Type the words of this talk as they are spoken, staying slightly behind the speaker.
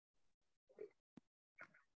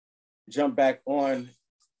jump back on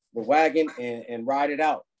the wagon and ride it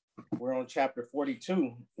out. We're on chapter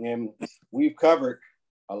 42, and we've covered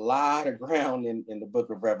a lot of ground in the book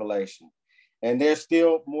of Revelation. And there's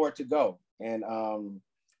still more to go. And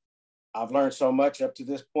I've learned so much up to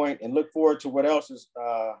this point, and look forward to what else is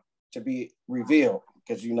to be revealed,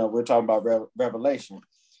 because, you know, we're talking about Revelation.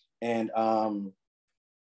 And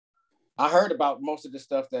I heard about most of the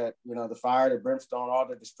stuff that, you know, the fire, the brimstone, all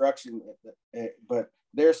the destruction, but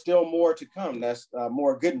there's still more to come. That's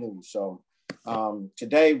more good news. So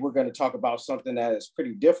today we're going to talk about something that is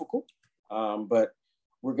pretty difficult, but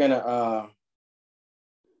we're going to,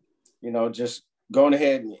 you know, just going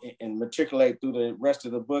ahead and matriculate through the rest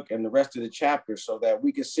of the book and the rest of the chapters so that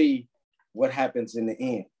we can see what happens in the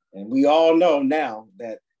end. And we all know now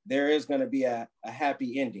that there is going to be a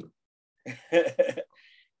happy ending.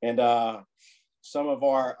 And some of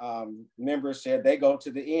our members said they go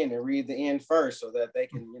to the end and read the end first so that they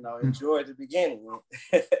can, you know, enjoy the beginning.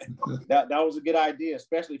 that was a good idea,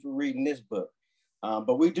 especially for reading this book.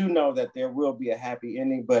 But we do know that there will be a happy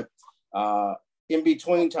ending. But in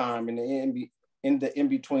between time, in the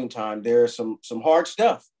in-between time, there's some hard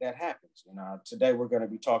stuff that happens. And today we're going to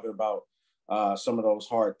be talking about some of those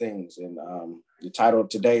hard things. And the title of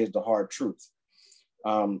today is The Hard Truth.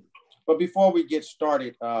 But before we get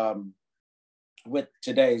started with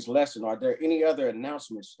today's lesson, are there any other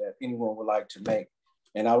announcements that anyone would like to make?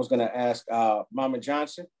 And I was going to ask Mama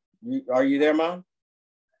Johnson, are you there, Mom?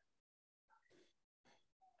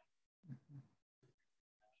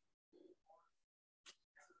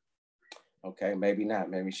 Okay, maybe not.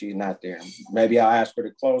 Maybe she's not there. Maybe I'll ask her to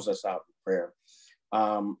close us out in prayer.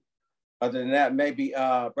 Other than that, maybe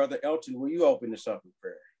Brother Elton, will you open us up in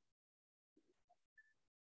prayer?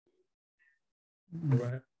 All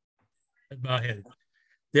right. Bow head.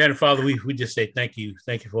 Dear Father, we just say thank you.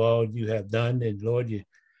 Thank you for all you have done. And Lord, you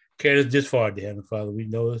carried us this far, dear Father. We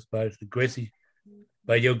know it's by the grace,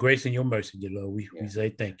 by your grace and your mercy, dear Lord. We say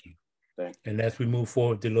thank you. And as we move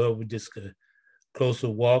forward, dear Lord, we just closer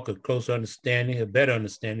walk, a closer understanding, a better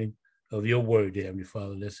understanding of your word, dear Heavenly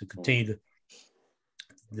Father. Let's continue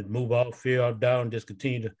to move all fear, all doubt, and just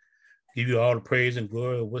continue to give you all the praise and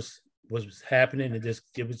glory of what's happening, and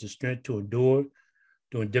just give us the strength to endure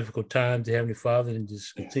during difficult times, dear Heavenly Father, and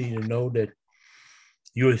just continue to know that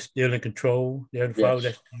you're still in control, dear Heavenly Father.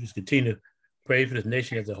 That you just continue to pray for this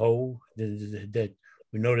nation as a whole, that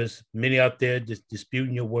we know there's many out there just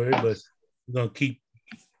disputing your word, but we're going to keep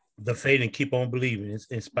the faith and keep on believing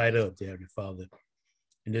in spite of, dear Heavenly Father.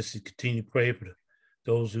 And just continue to pray for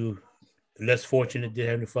those who are less fortunate, dear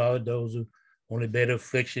Heavenly Father, those who only bear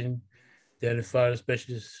affliction, dear Heavenly Father.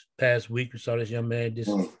 Especially this past week, we saw this young man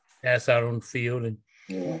just pass out on the field, and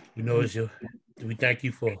we know we thank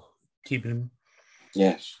you for keeping him.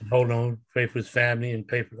 Yes. Hold on, pray for his family, and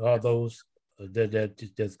pray for all those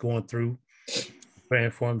that's going through,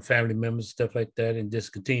 praying for him, family members, stuff like that, and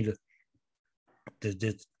just continue to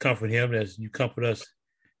just comfort him as you comfort us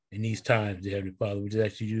in these times, dear Heavenly Father. We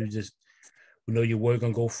just ask you we know your word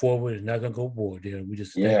gonna go forward and not gonna go forward, dear. We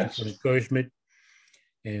just thank you for the encouragement.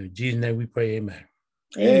 And in Jesus' name we pray, amen.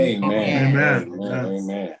 Amen. Amen.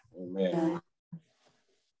 Amen. Amen.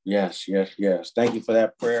 Yes. Thank you for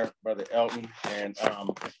that prayer, Brother Elton. And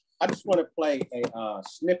I just want to play a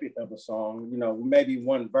snippet of a song, you know, maybe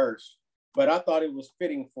one verse, but I thought it was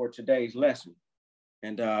fitting for today's lesson.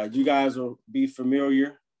 And you guys will be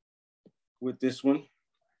familiar with this one.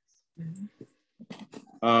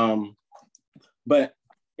 But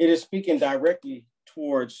it is speaking directly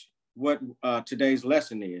towards what today's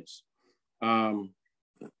lesson is. And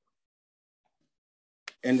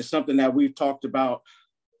it's something that we've talked about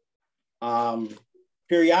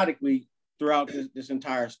periodically throughout this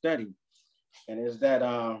entire study. And is that,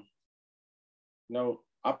 you know,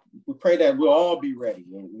 we pray that we'll all be ready,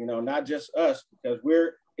 and, you know, not just us, because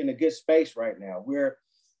we're in a good space right now. We're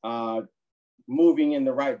moving in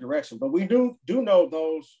the right direction, but we do know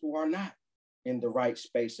those who are not in the right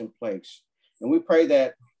space and place. And we pray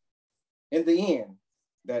that in the end,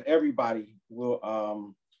 that everybody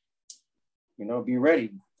will, you know, be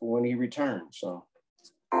ready for when he returns. So,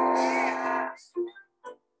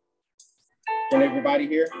 can everybody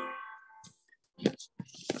hear?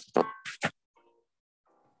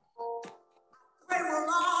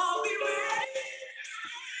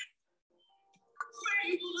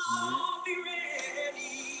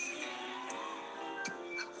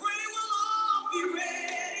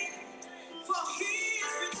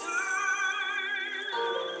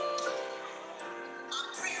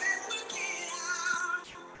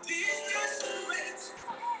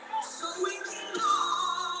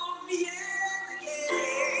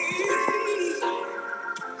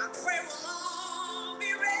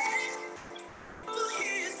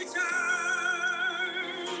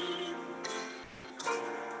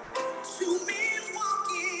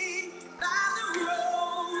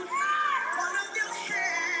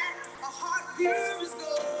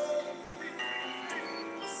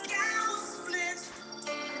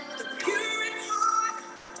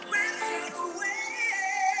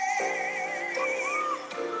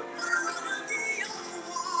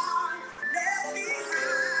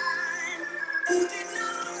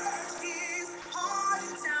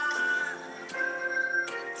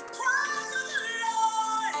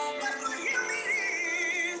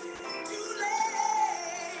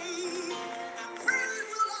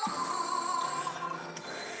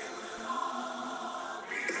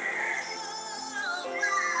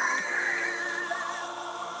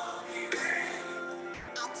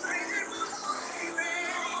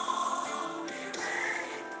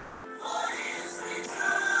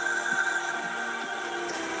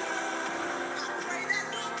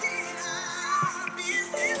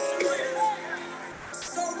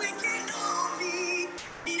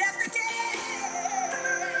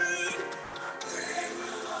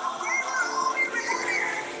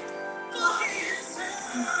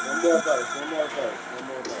 more verse. One more verse. One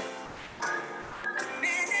more verse.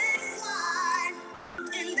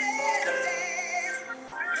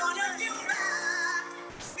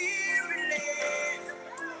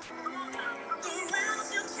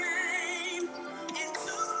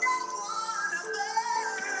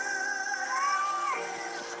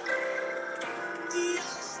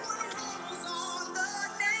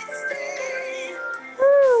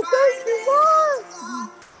 Thank you, Lord.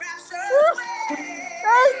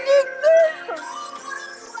 Thank you, Jesus.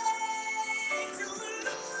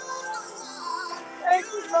 Thank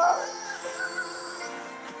you, Lord.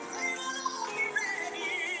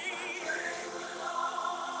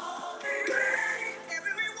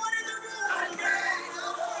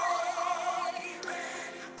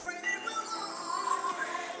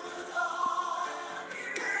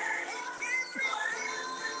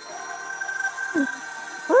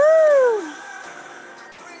 Woo!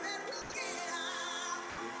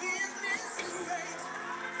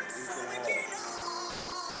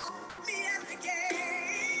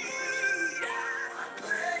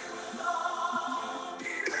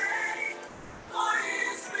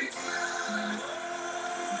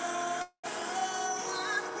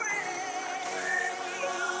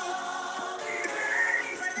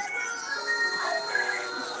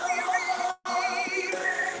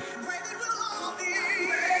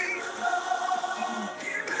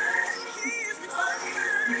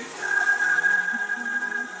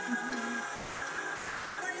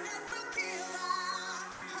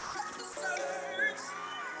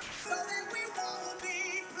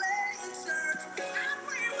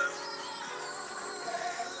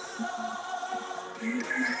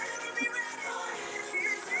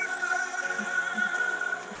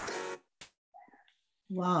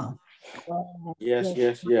 Wow. Yes,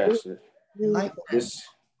 yes, yes. Like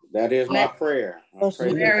That is my prayer. I pray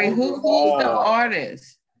that Mary, we who's will the all-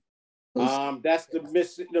 artist? That's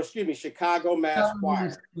the Chicago Mass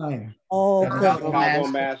Choir. Oh, Chicago Chicago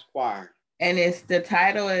Mass. Mass Choir. And it's the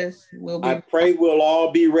title is will be. I pray we'll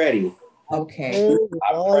all be ready. Okay.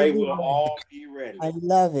 I pray we'll all be ready. I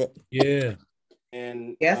love it. Yeah.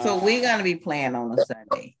 And That's what we're gonna be playing on a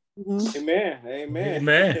Sunday. Amen. Amen.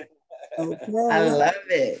 Amen. Okay. I love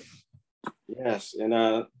it. Yes, and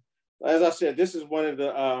as I said, this is one of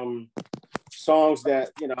the songs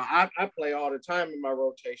that I play all the time in my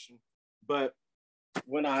rotation. But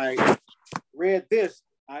when I read this,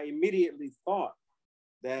 I immediately thought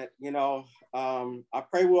that I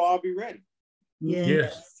pray we'll all be ready. Yes.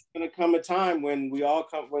 Yes. It's gonna come a time when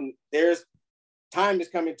when there's time is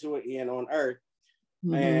coming to an end on earth,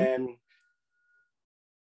 and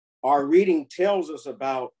our reading tells us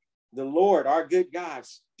about the Lord, our good God,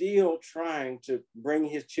 still trying to bring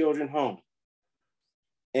his children home.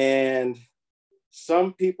 And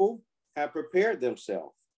some people have prepared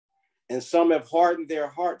themselves, and some have hardened their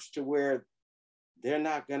hearts to where they're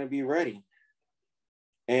not going to be ready.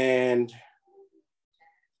 And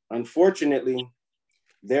unfortunately,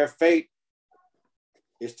 their fate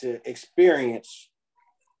is to experience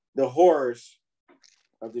the horrors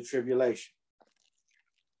of the tribulation.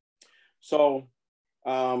 So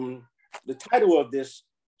the title of this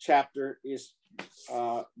chapter is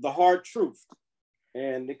The Hard Truth.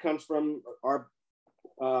 And it comes from our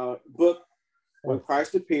book, When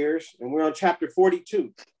Christ Appears, and we're on chapter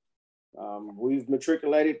 42. We've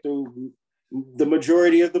matriculated through the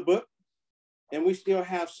majority of the book, and we still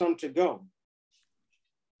have some to go.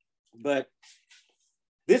 But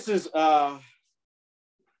this is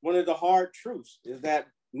one of the hard truths, is that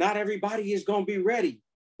not everybody is going to be ready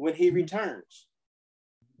when he returns.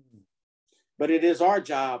 But it is our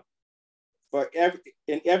job,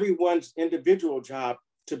 everyone's individual job,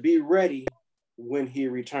 to be ready when he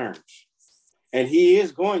returns. And he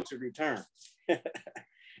is going to return. And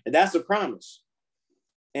that's a promise.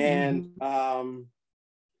 And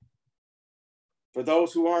for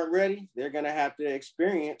those who aren't ready, they're going to have to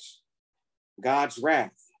experience God's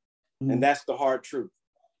wrath. And that's the hard truth.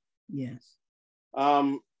 Yes.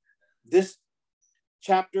 This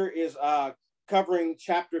chapter is covering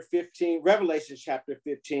chapter 15, Revelation chapter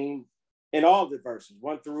 15, in all the verses,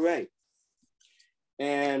 1 through 8.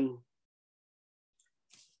 And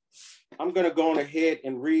I'm going to go on ahead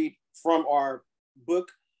and read from our book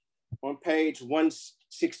on page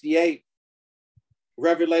 168,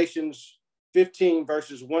 Revelations 15,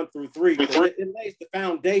 verses 1 through 3. It lays the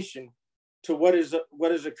foundation to what is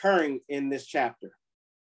occurring in this chapter.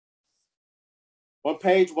 On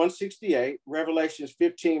page 168, Revelations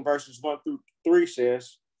 15, verses 1 through 3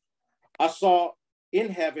 says, I saw in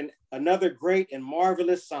heaven another great and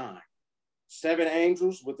marvelous sign, 7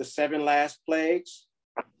 angels with the 7 last plagues.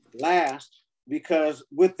 Last, because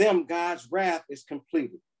with them, God's wrath is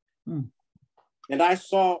completed. And I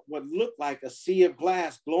saw what looked like a sea of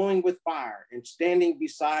glass glowing with fire and standing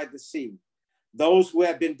beside the sea. Those who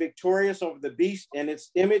have been victorious over the beast and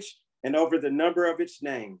its image and over the number of its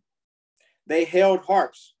name. They held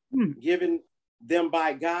harps given them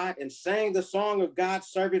by God and sang the song of God's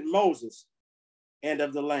servant Moses and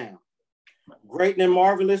of the Lamb. Great and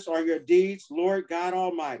marvelous are your deeds, Lord God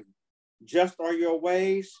Almighty. Just are your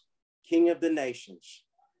ways, King of the nations.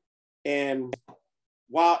 And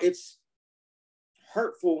while it's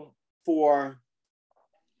hurtful for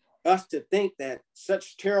us to think that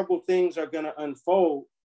such terrible things are going to unfold,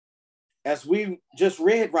 as we just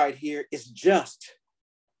read right here, it's just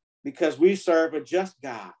because we serve a just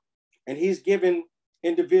God, and he's given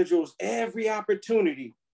individuals every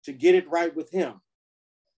opportunity to get it right with him.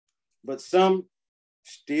 But some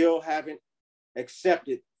still haven't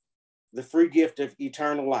accepted the free gift of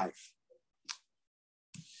eternal life.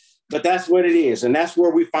 But that's what it is. And that's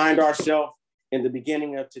where we find ourselves in the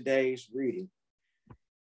beginning of today's reading.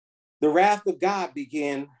 The wrath of God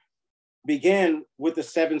began with the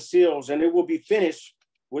 7 seals, and it will be finished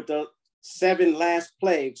with the 7 last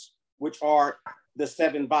plagues, which are the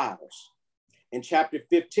 7 vials. In chapter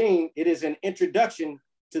 15, it is an introduction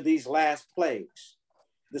to these last plagues.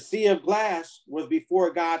 The sea of glass was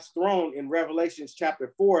before God's throne in Revelation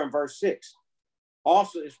chapter 4 and verse 6.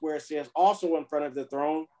 Also is where it says, also in front of the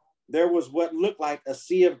throne, there was what looked like a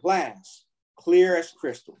sea of glass, clear as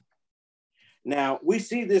crystal. Now, we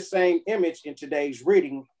see this same image in today's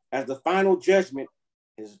reading as the final judgment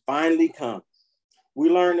has finally come. We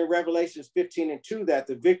learn in Revelation 15 and 2 that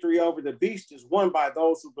the victory over the beast is won by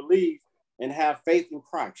those who believe and have faith in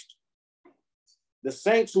Christ. The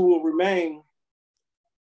saints who remain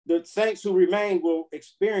will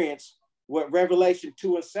experience what Revelation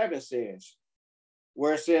 2 and 7 says,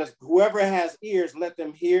 where it says, whoever has ears, let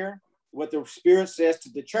them hear what the Spirit says to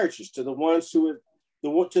the churches. To the one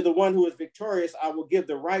who is victorious, I will give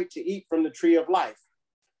the right to eat from the tree of life,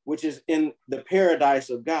 which is in the paradise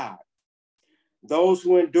of God. Those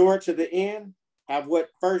who endure to the end have what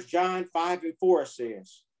 1 John 5 and 4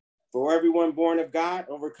 says, for everyone born of God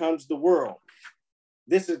overcomes the world.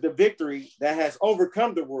 This is the victory that has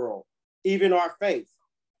overcome the world, even our faith.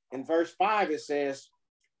 In verse 5, it says,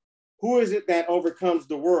 who is it that overcomes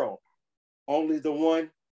the world? Only the one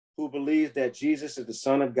who believes that Jesus is the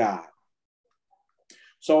Son of God.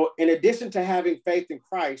 So in addition to having faith in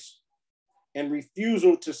Christ and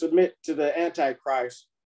refusal to submit to the Antichrist,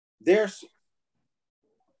 their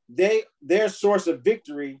source of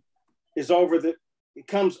victory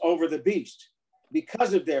comes over the beast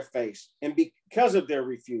because of their faith and because of their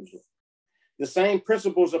refusal. The same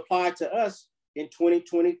principles apply to us in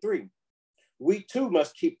 2023. We too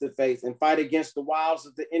must keep the faith and fight against the wiles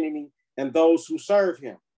of the enemy and those who serve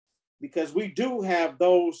him, because we do have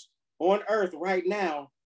those on earth right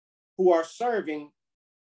now who are serving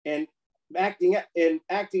and acting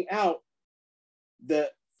out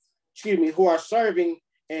who are serving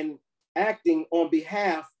and acting on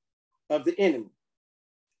behalf of the enemy.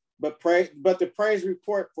 But the praise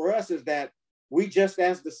report for us is that we, just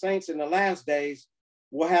as the saints in the last days,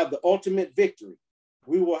 will have the ultimate victory.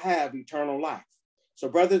 We will have eternal life. So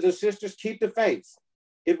brothers and sisters, keep the faith.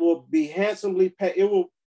 It will handsomely pay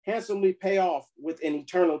off with an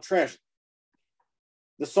eternal treasure.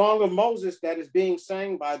 The song of Moses that is being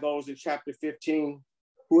sang by those in chapter 15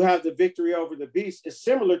 who have the victory over the beast is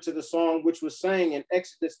similar to the song which was sang in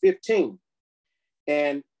Exodus 15.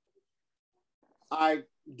 And I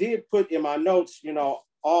did put in my notes,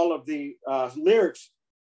 all of the lyrics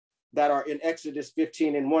that are in Exodus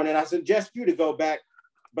 15 and 1. And I suggest you to go back,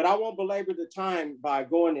 but I won't belabor the time by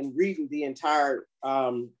going and reading the entire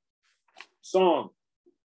song.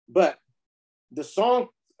 But the song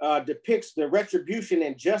depicts the retribution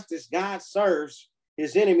and justice God serves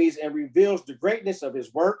his enemies and reveals the greatness of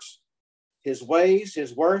his works, his ways,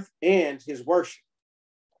 his worth, and his worship.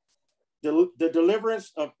 The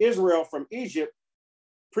deliverance of Israel from Egypt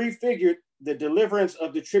prefigured the deliverance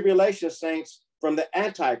of the tribulation saints from the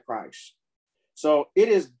Antichrist. So it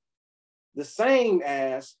is the same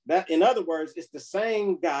as that. In other words, it's the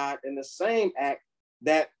same God and the same act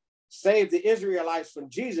that saved the Israelites from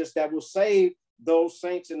Jesus that will save those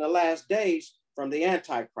saints in the last days from the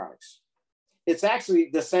Antichrist. It's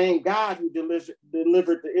actually the same God who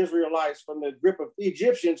delivered the Israelites from the grip of the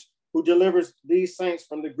Egyptians who delivers these saints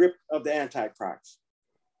from the grip of the Antichrist.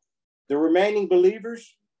 The remaining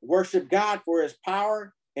believers worship God for his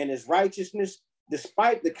power and his righteousness,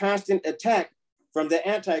 despite the constant attack from the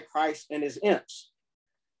Antichrist and his imps.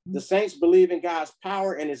 The saints believe in God's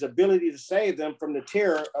power and his ability to save them from the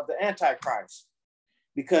terror of the Antichrist.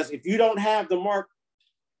 Because if you don't have the mark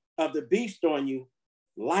of the beast on you,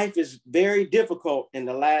 life is very difficult in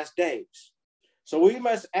the last days. So we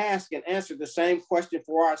must ask and answer the same question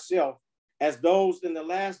for ourselves as those in the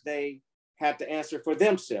last day have to answer for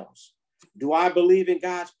themselves. Do I believe in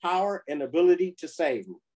God's power and ability to save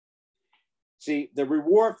me? See, the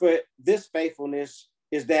reward for this faithfulness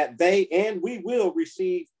is that they and we will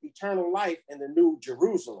receive eternal life in the New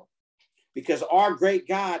Jerusalem, because our great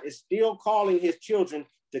God is still calling his children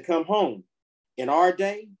to come home in our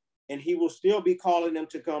day, and he will still be calling them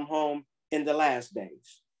to come home in the last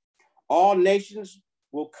days. All nations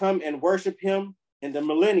will come and worship him in the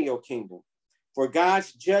millennial kingdom, for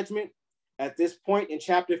God's judgment at this point in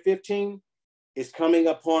chapter 15 is coming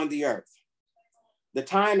upon the earth. The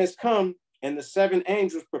time has come, and the seven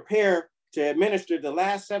angels prepare to administer the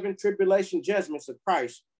last seven tribulation judgments of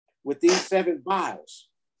Christ with these seven vials,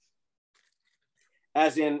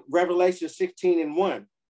 as in Revelation 16:1,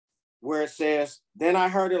 where it says, "Then I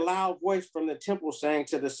heard a loud voice from the temple saying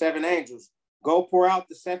to the seven angels, go pour out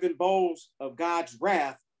the seven bowls of God's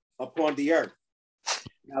wrath upon the earth."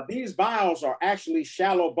 Now, these vials are actually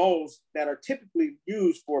shallow bowls that are typically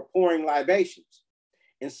used for pouring libations.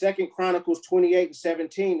 In 2 Chronicles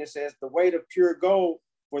 28:17, it says, "The weight of pure gold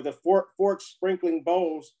for the fork sprinkling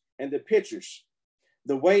bowls and the pitchers,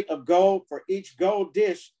 the weight of gold for each gold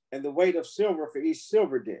dish, and the weight of silver for each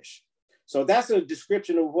silver dish." So that's a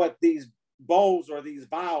description of what these bowls or these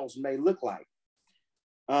vials may look like.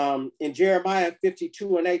 In Jeremiah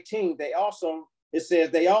 52:18, it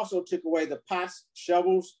says they also took away the pots,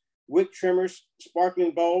 shovels, wick trimmers,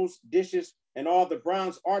 sparkling bowls, dishes, and all the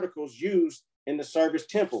bronze articles used in the service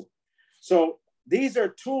temple. So these are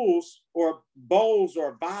tools or bowls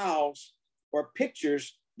or vials or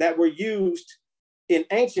pictures that were used in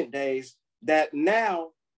ancient days that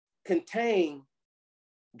now contain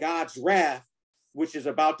God's wrath, which is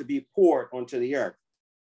about to be poured onto the earth.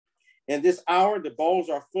 In this hour, the bowls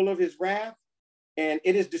are full of his wrath, and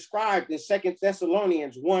it is described in 2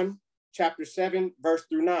 Thessalonians 1, chapter 7, verse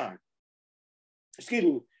through 9.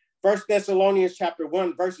 1 Thessalonians chapter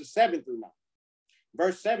 1, verses 7 through 9.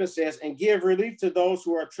 Verse 7 says, "And give relief to those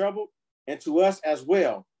who are troubled, and to us as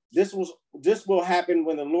well. This will happen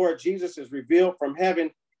when the Lord Jesus is revealed from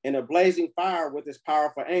heaven in a blazing fire with his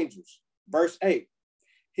powerful angels." Verse 8,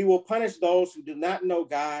 "He will punish those who do not know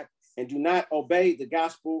God and do not obey the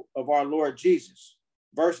gospel of our Lord Jesus."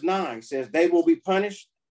 Verse 9 says, "They will be punished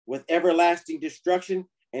with everlasting destruction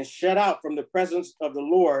and shut out from the presence of the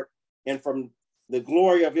Lord and from the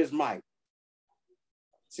glory of his might."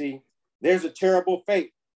 See, there's a terrible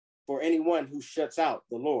fate for anyone who shuts out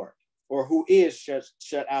the Lord, or who is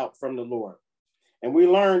shut out from the Lord. And we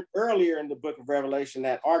learned earlier in the book of Revelation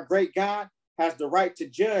that our great God has the right to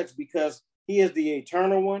judge because he is the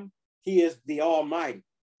eternal one. He is the Almighty.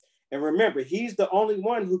 And remember, he's the only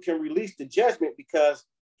one who can release the judgment because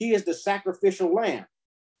he is the sacrificial lamb.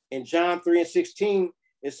 In John 3:16,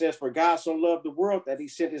 it says, "For God so loved the world that he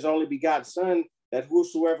sent his only begotten son, that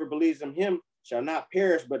whosoever believes in him shall not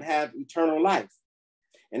perish, but have eternal life."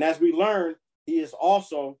 And as we learn, he is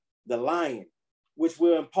also the lion, which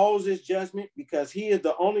will impose his judgment because he is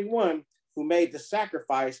the only one who made the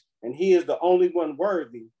sacrifice, and he is the only one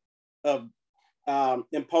worthy of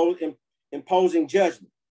imposing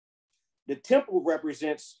judgment. The temple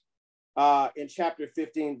represents, in chapter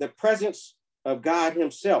 15, the presence of God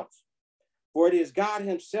himself. For it is God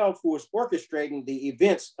himself who is orchestrating the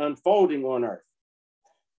events unfolding on earth.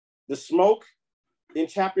 The smoke in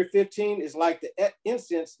chapter 15 is like the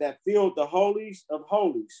incense that filled the holies of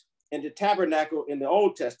holies in the tabernacle in the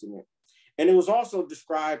Old Testament. And it was also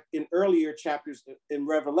described in earlier chapters in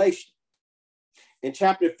Revelation. In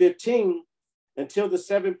chapter 15, until the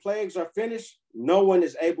seven plagues are finished, no one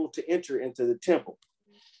is able to enter into the temple.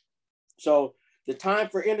 So the time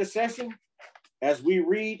for intercession, as we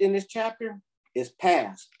read in this chapter, is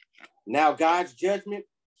past. Now God's judgment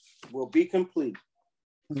will be complete.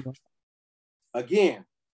 Again,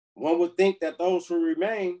 one would think that those who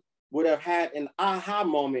remain would have had an aha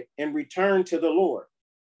moment and returned to the Lord.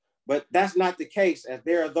 But that's not the case, as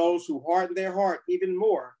there are those who harden their heart even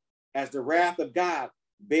more as the wrath of God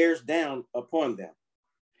bears down upon them.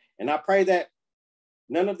 And I pray that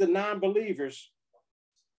none of the non-believers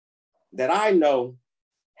that I know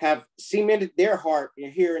have cemented their heart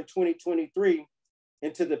here in 2023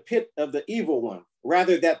 into the pit of the evil one,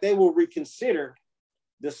 rather that they will reconsider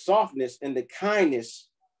the softness and the kindness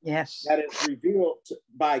that is revealed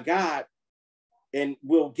by God and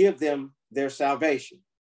will give them their salvation.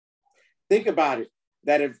 Think about it,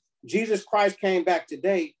 that if Jesus Christ came back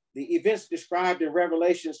today, the events described in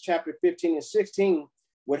Revelations chapter 15 and 16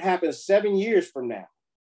 would happen 7 years from now.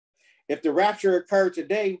 If the rapture occurred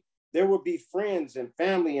today, there would be friends and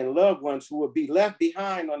family and loved ones who would be left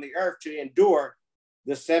behind on the earth to endure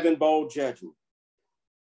the seven-bowl judgment.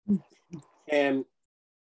 And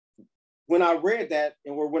when I read that,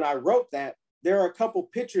 and when I wrote that, there are a couple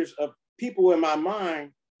pictures of people in my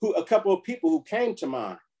mind, a couple of people who came to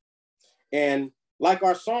mind. And like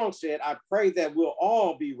our song said, I pray that we'll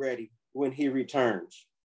all be ready when he returns.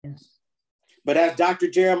 Yes. But as Dr.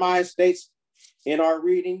 Jeremiah states in our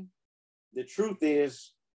reading, the truth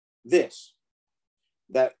is this,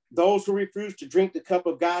 that those who refuse to drink the cup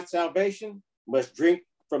of God's salvation must drink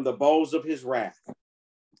from the bowls of his wrath.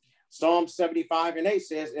 Psalm 75:8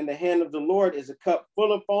 says, in the hand of the Lord is a cup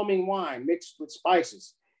full of foaming wine mixed with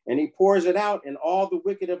spices, and he pours it out, and all the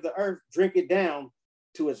wicked of the earth drink it down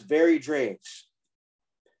to its very dregs.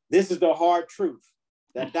 This is the hard truth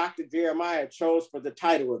that Dr. Jeremiah chose for the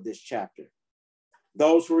title of this chapter.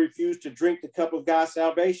 Those who refuse to drink the cup of God's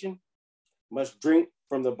salvation must drink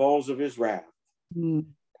from the bowls of his wrath. And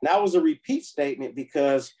that was a repeat statement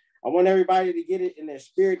because I want everybody to get it in their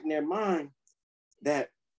spirit and their mind that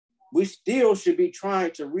we still should be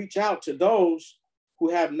trying to reach out to those who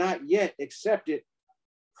have not yet accepted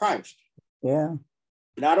Christ. Yeah.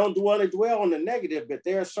 And I don't want to dwell on the negative, but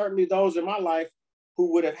there are certainly those in my life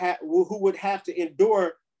who would have to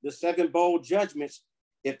endure the seven-bowl judgments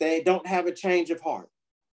if they don't have a change of heart.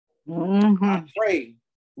 I pray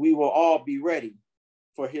we will all be ready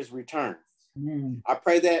for his return. I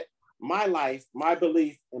pray that my life, my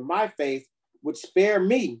belief, and my faith would spare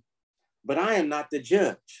me, but I am not the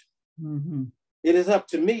judge. It is up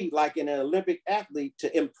to me, like an Olympic athlete,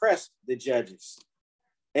 to impress the judges.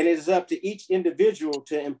 And it is up to each individual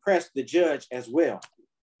to impress the judge as well.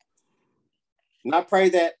 And I pray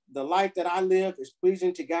that the life that I live is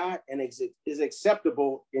pleasing to God and is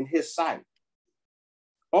acceptable in his sight.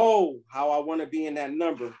 Oh, how I want to be in that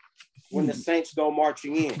number when the saints go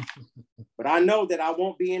marching in. But I know that I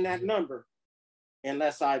won't be in that number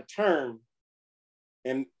unless I turn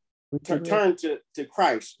to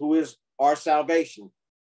Christ, who is our salvation.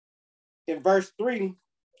 In verse 3,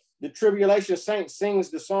 the tribulation saint sings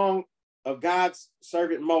the song of God's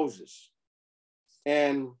servant Moses.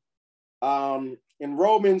 And in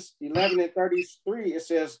Romans 11 and 33, it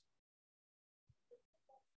says,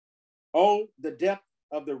 oh, the depth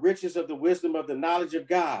of the riches of the wisdom of the knowledge of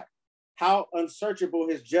God, how unsearchable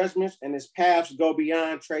his judgments and his paths go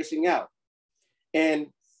beyond tracing out. And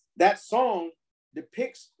that song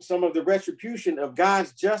depicts some of the retribution of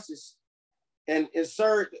God's justice and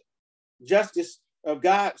insert justice of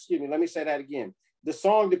God. Excuse me, let me say that again. The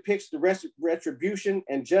song depicts the retribution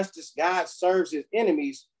and justice God serves his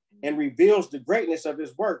enemies and reveals the greatness of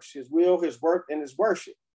his works, his will, his work, and his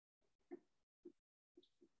worship.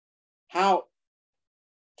 How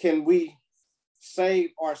can we save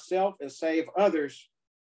ourselves and save others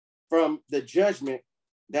from the judgment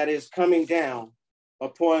that is coming down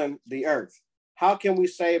upon the earth? How can we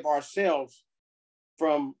save ourselves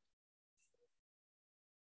from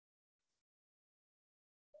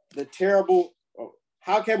the terrible,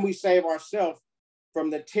 how can we save ourselves from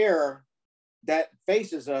the terror that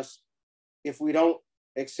faces us if we don't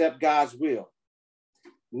accept God's will?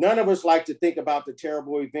 None of us like to think about the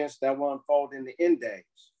terrible events that will unfold in the end days.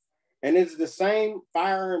 And it's the same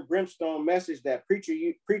fire and brimstone message that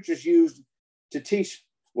preachers used to teach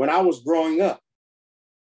when I was growing up.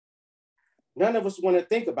 None of us want to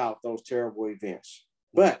think about those terrible events,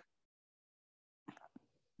 but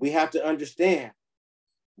we have to understand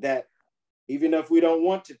that even if we don't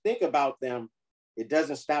want to think about them, it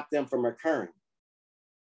doesn't stop them from occurring.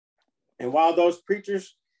 And while those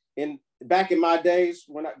preachers back in my days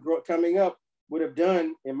when I grew up coming up would have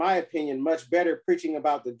done, in my opinion, much better preaching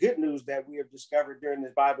about the good news that we have discovered during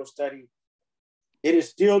this Bible study, it is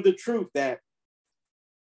still the truth that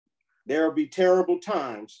there will be terrible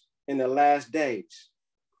times in the last days.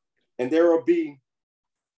 And there will be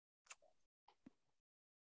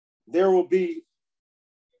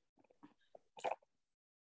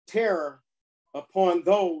terror upon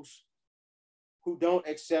those who don't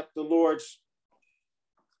accept the Lord's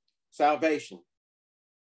salvation.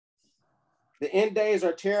 The end days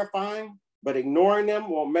are terrifying, but ignoring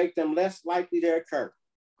them will make them less likely to occur.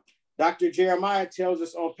 Dr. Jeremiah tells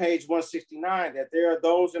us on page 169 that there are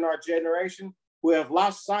those in our generation who have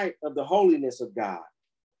lost sight of the holiness of God.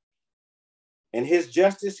 And his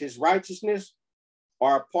justice, his righteousness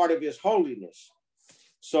are a part of his holiness.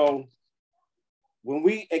 So when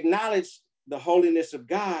we acknowledge the holiness of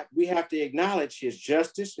God, we have to acknowledge his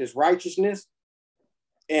justice, his righteousness,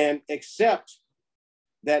 and accept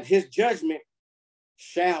that his judgment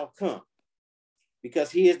shall come, because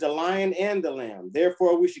he is the lion and the lamb.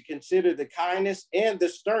 Therefore, we should consider the kindness and the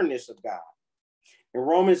sternness of God. In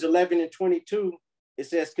Romans 11:22, it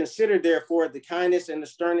says, consider therefore the kindness and the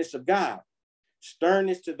sternness of God.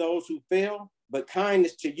 Sternness to those who fail, but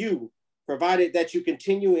kindness to you, provided that you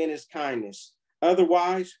continue in his kindness.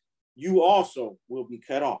 Otherwise, you also will be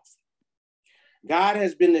cut off. God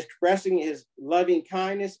has been expressing his loving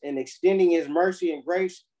kindness and extending his mercy and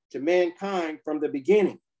grace to mankind from the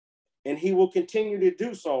beginning, and he will continue to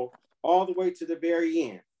do so all the way to the very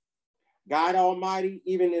end. God Almighty,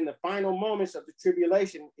 even in the final moments of the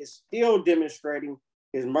tribulation, is still demonstrating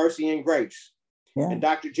his mercy and grace. Yeah. And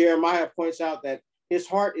Dr. Jeremiah points out that his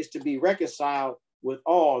heart is to be reconciled with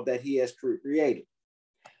all that he has created.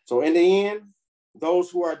 So in the end, those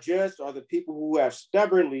who are judged are the people who have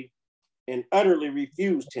stubbornly and utterly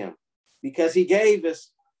refused him, because he gave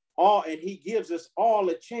us all, and he gives us all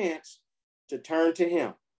a chance to turn to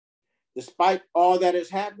him. Despite all that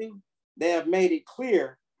is happening, they have made it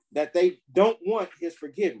clear that they don't want his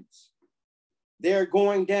forgiveness. They're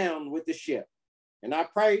going down with the ship. And I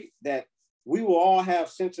pray that we will all have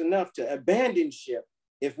sense enough to abandon ship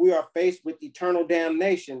if we are faced with eternal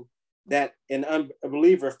damnation that an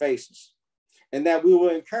unbeliever faces, and that we will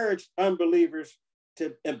encourage unbelievers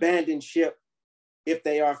to abandon ship if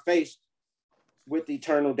they are faced with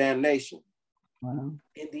eternal damnation. Wow.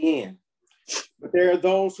 In the end. But there are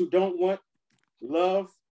those who don't want love,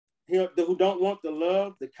 who don't want the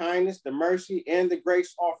love, the kindness, the mercy, and the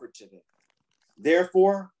grace offered to them.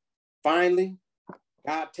 Therefore, finally,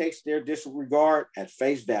 God takes their disregard at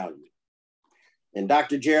face value. And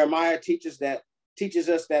Dr. Jeremiah teaches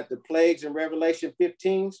us that the plagues in Revelation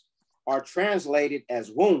 15 are translated as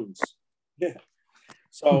wounds.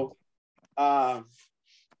 So I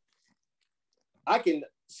can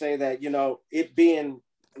say that, it being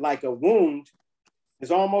like a wound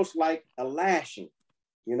is almost like a lashing.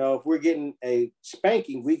 If we're getting a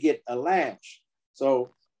spanking, we get a lash. So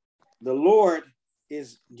the Lord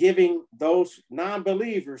is giving those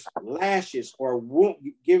non-believers lashes, or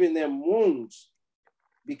giving them wounds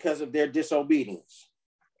because of their disobedience.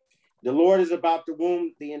 The Lord is about to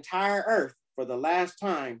wound the entire earth for the last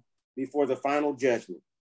time before the final judgment.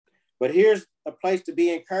 But here's a place to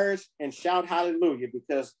be encouraged and shout hallelujah,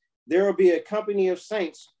 because there will be a company of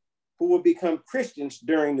saints who will become Christians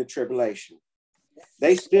during the tribulation.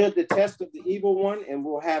 They stood the test of the evil one and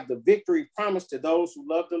will have the victory promised to those who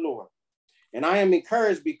love the Lord. And I am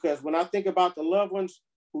encouraged, because when I think about the loved ones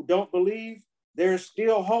who don't believe, there is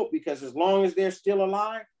still hope, because as long as they're still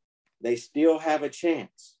alive, they still have a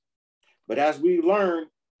chance. But as we learn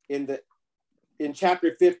in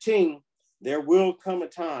chapter 15, there will come a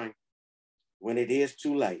time when it is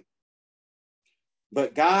too late.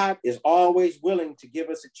 But God is always willing to give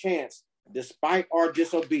us a chance despite our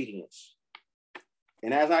disobedience.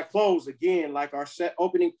 And as I close again, like our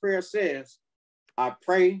opening prayer says, I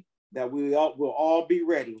pray that we will all be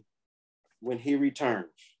ready when he returns.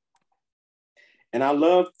 And I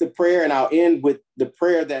love the prayer, and I'll end with the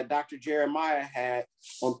prayer that Dr. Jeremiah had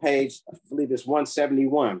on page, I believe it's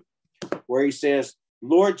 171, where he says,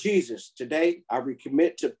 Lord Jesus, today I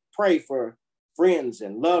recommit to pray for friends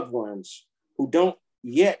and loved ones who don't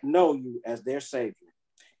yet know you as their Savior.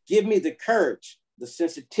 Give me the courage, the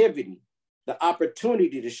sensitivity, the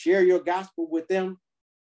opportunity to share your gospel with them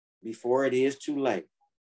before it is too late.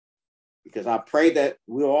 Because I pray that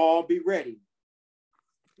we'll all be ready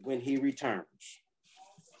when he returns.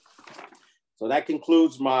 So that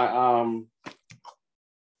concludes my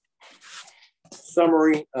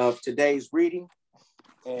summary of today's reading.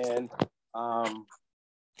 And oh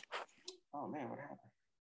man, what happened?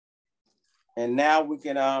 And now we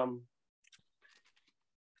can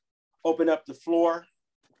open up the floor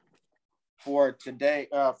for today,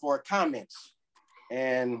 for comments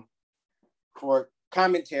and for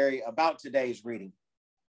commentary about today's reading.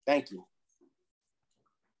 Thank you.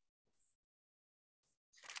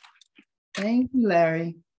 Thank you,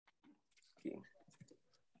 Larry.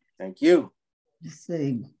 Thank you. Let's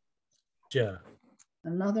see. Yeah.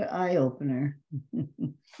 Another eye opener.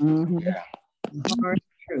 Mhm. Yeah. Hard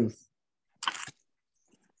truth.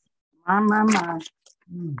 My.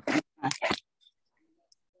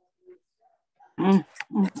 Mm.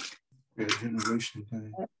 Generation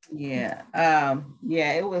thing. Yeah,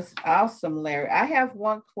 it was awesome, Larry. I have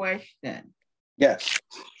one question. Yes.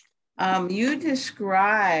 You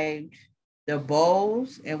described the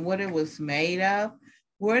bowls and what it was made of.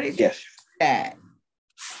 Where did you Yes. get that?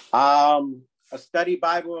 A study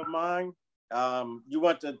Bible of mine. You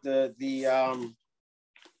want the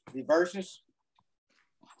verses?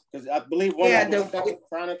 because I believe one Yeah, of them Second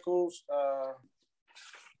Chronicles.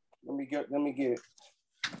 Let me get.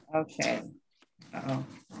 Okay. Oh.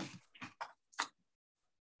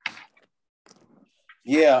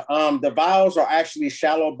 Yeah, the vials are actually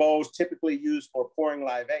shallow bowls typically used for pouring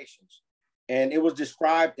libations. And it was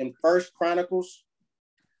described in First Chronicles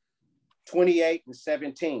 28 and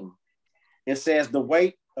 17. It says the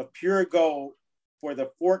weight of pure gold for the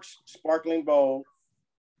forks sparkling bowl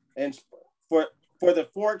and for the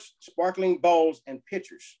forks sparkling bowls and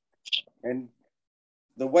pitchers. And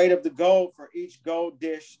the weight of the gold for each gold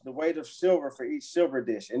dish, the weight of silver for each silver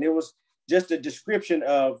dish. And it was just a description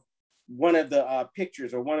of one of the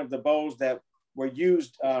pictures or one of the bowls that were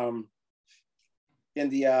used in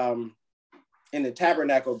the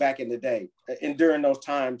tabernacle back in the day and during those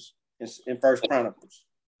times in First Chronicles.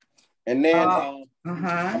 And then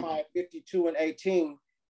Jeremiah 52 and 18,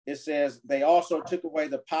 it says they also took away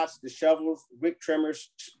the pots, the shovels, wick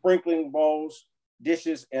trimmers, sprinkling bowls,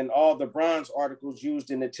 dishes, and all the bronze articles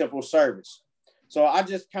used in the temple service. So I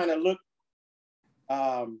just kind of looked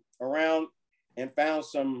around and found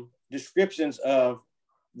some descriptions of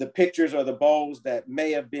the pictures or the bowls that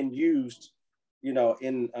may have been used,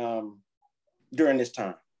 in during this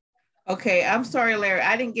time. Okay, I'm sorry, Larry.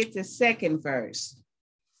 I didn't get the second verse.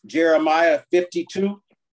 Jeremiah 52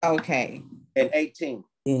 Okay. and 18.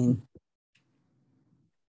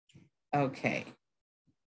 Okay.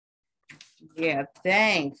 Yeah,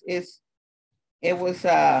 thanks. It was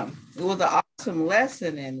an awesome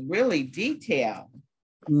lesson and really detailed.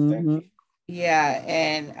 Mm-hmm. Yeah,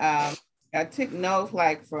 and I took notes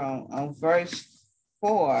like from verse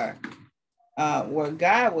 4, where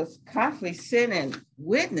God was constantly sending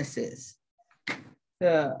witnesses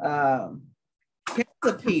to tell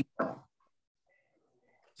the people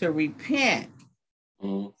to repent.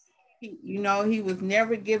 Mm-hmm. He was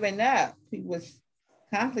never giving up. He was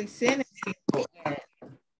constantly sending people. And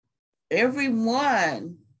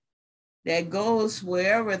everyone that goes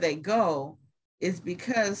wherever they go is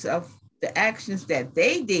because of the actions that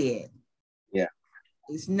they did. Yeah.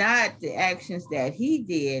 It's not the actions that he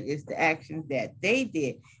did, it's the actions that they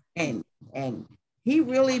did. And he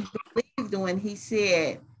really believed when he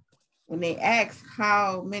said, when they asked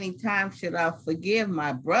how many times should I forgive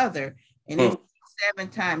my brother, and he said 7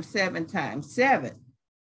 times 7 times 7.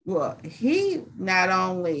 Well, he not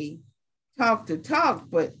only talked the talk,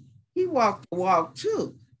 but he walked the walk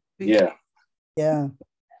too. Yeah. Yeah.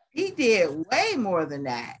 He did way more than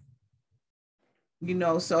that.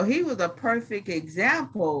 So he was a perfect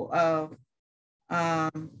example of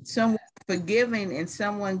someone forgiving and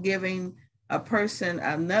someone giving a person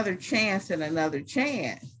another chance and another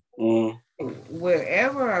chance. Mm.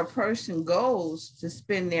 Wherever a person goes to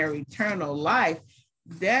spend their eternal life,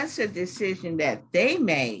 that's a decision that they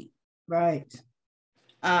made. Right.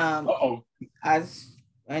 I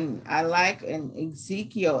like in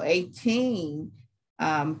Ezekiel 18,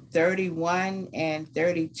 31 and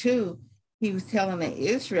 32, he was telling the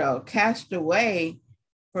Israel, cast away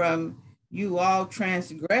from you all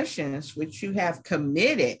transgressions which you have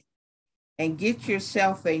committed, and get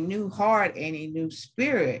yourself a new heart and a new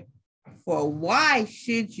spirit. For why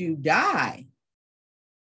should you die?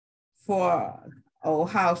 For, O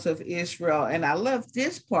house of Israel. And I love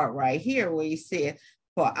this part right here where he said,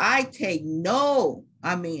 for I take no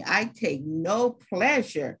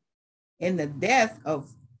pleasure in the death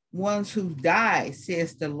of ones who die,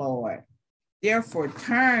 says the Lord. Therefore,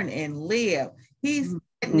 turn and live. He's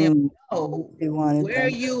letting them know where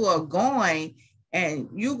you are going, and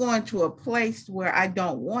you're going to a place where I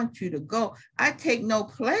don't want you to go. I take no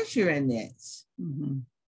pleasure in this. Mm-hmm.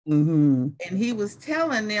 Mm-hmm. And he was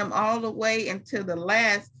telling them all the way until the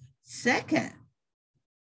last second.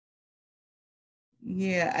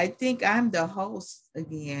 Yeah, I think I'm the host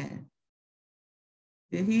again.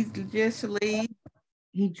 Did he just leave?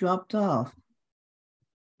 He dropped off.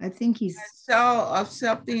 I think he's. I saw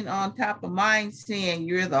something on top of mine saying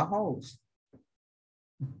you're the host.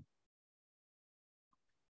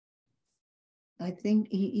 I think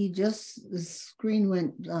he just, the screen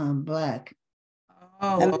went black.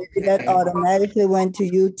 Oh, and maybe that automatically went to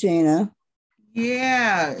you, Tina.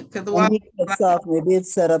 Yeah, because when he gets off, maybe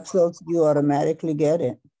it's set up so you automatically get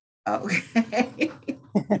it. Okay.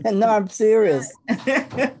 No, I'm serious.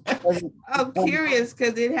 I'm curious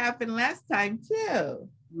because it happened last time too.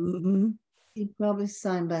 Mm-hmm. He'd probably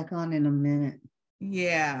sign back on in a minute.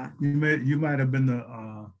 Yeah. You might have been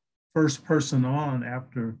the first person on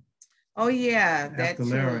after. Oh yeah, that's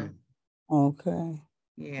Larry. Okay.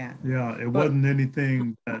 Yeah. Yeah, it wasn't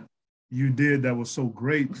anything that you did that was so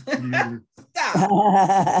great. Stop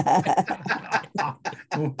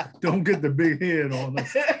Don't get the big head on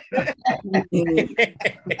us.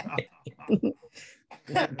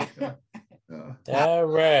 All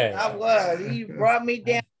right. I was. He brought me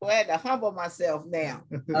down. I had to humble myself now.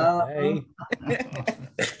 Hey.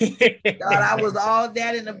 Thought I was all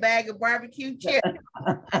that in a bag of barbecue chips.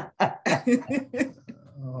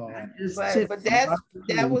 but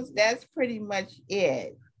that's pretty much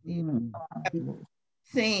it.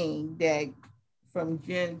 Seeing that from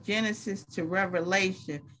Genesis to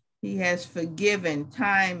Revelation, he has forgiven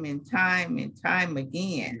time and time and time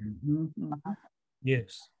again.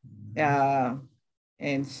 Yes.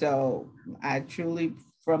 And so I truly,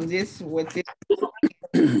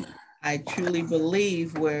 I truly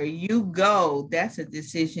believe where you go, that's a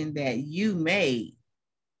decision that you made.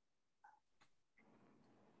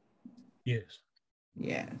 Yes.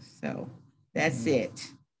 Yeah, so that's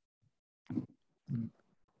it.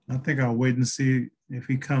 I think I'll wait and see if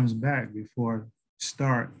he comes back before I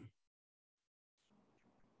start.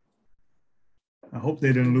 I hope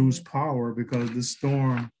they didn't lose power because of the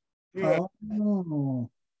storm. Yeah. Oh,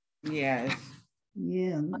 Yes.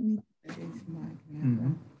 yeah. Let me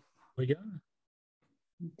We got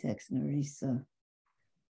text Narisa.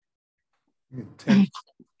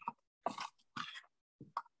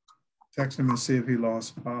 Text him and see if he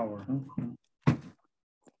lost power.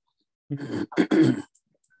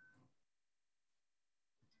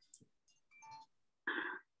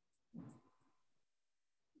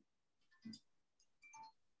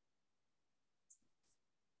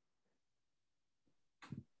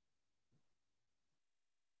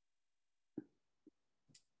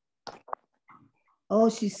 Oh,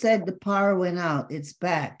 she said the power went out. It's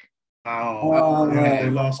back. Oh, yeah, they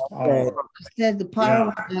lost power. She said the power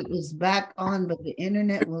went out, is back on, but the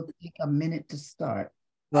internet will take a minute to start.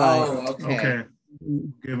 Right. Oh, Okay.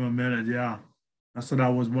 Give him a minute. Yeah. That's what I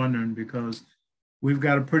was wondering because we've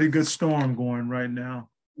got a pretty good storm going right now.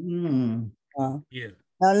 yeah.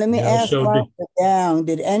 Now let me Yeah, ask so Martha down.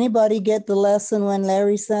 Did anybody get the lesson when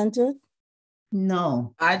Larry sent it?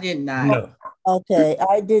 No. I did not. No. Okay,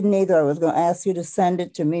 I didn't either. I was going to ask you to send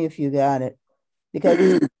it to me if you got it, because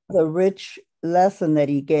it's a rich lesson that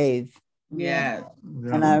he gave, Yeah.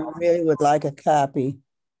 and I really would like a copy.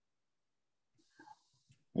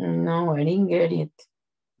 No, I didn't get it.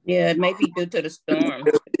 Yeah, it may be due to the storm. I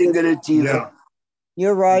didn't get it either. Yeah.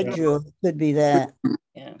 You're right, Drew. It could be that.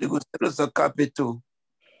 Yeah. You could send us a copy too.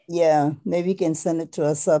 Yeah, maybe you can send it to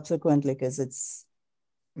us subsequently because it's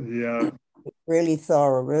really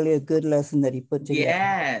thorough, really a good lesson that he put together.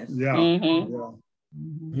 Yes. Yeah.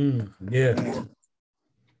 Yeah.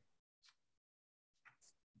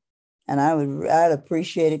 And I'd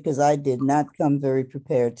appreciate it because I did not come very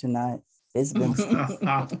prepared tonight. It's been, It's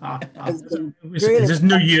this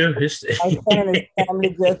new year. my son and his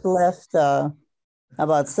family just left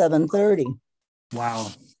about 7:30. Wow.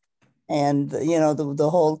 And, you know, the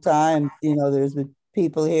whole time, you know, there's been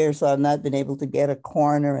people here, so I've not been able to get a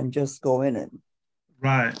corner and just go in it.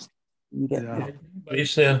 Right.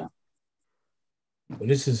 It's but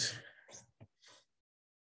this is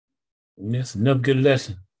another good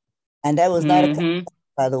lesson. And that was not a complaint,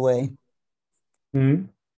 by the way.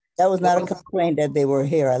 That was not a complaint that they were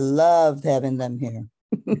here. I loved having them here.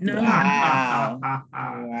 Wow.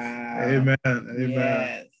 Amen. Amen.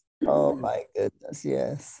 Yes. Oh my goodness,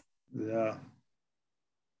 yes. Yeah.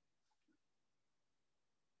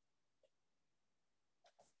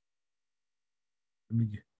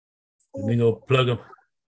 Let me go plug them.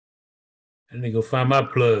 Let me go find my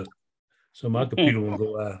plug so my computer won't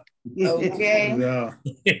go out. Okay. Yeah.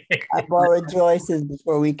 I borrowed Joyce's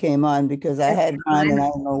before we came on because I had mine and I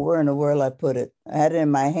don't know where in the world I put it. I had it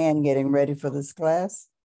in my hand getting ready for this class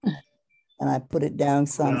and I put it down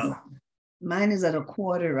somewhere. Mine is at a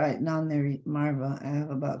quarter right now, Marva. I have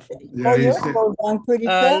about 50. Yeah, yours goes down pretty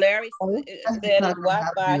fast. Larry said his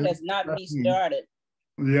Wi-Fi has not restarted.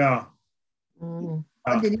 Yeah.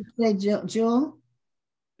 What did he say, Joel?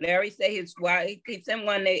 Larry said he keeps saying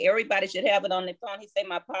one day everybody should have it on their phone. He said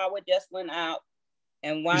my power just went out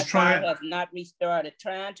and Wi-Fi has not restarted.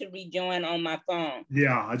 Trying to rejoin on my phone.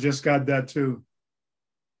 Yeah, I just got that too.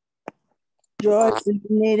 George, do you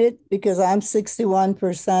need it? Because I'm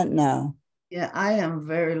 61% now. Yeah, I am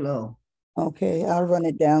very low. Okay, I'll run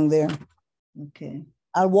it down there. Okay.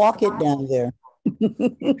 I'll walk it down there.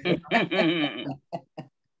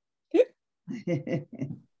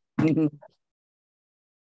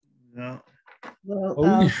 Yeah.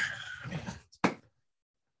 Well,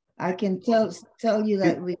 I can tell you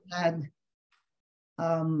that we had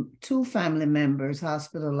 2 family members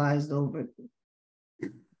hospitalized over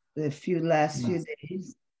the last few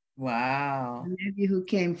days. Wow. A nephew who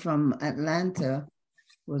came from Atlanta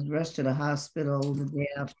was rushed to the hospital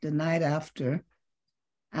the night after,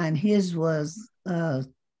 and his was a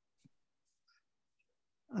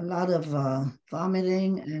lot of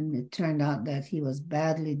vomiting, and it turned out that he was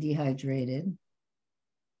badly dehydrated,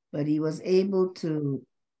 but he was able to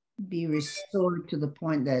be restored to the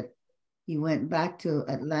point that he went back to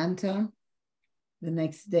Atlanta the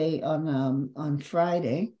next day on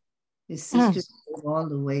Friday. His sister drove all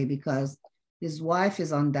the way because his wife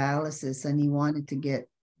is on dialysis, and he wanted to get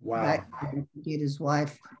back to get his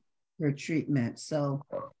wife her treatment. So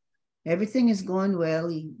everything is going well.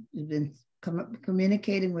 He's been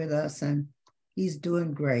communicating with us, and he's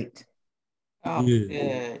doing great. Oh,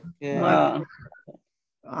 good.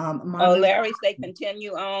 Larry, say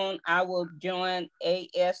continue on. I will join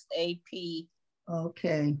ASAP.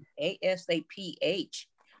 Okay. ASAPH.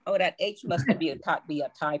 Oh, that H must be a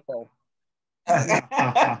typo. Okay.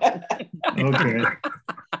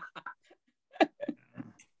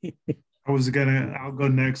 I'll go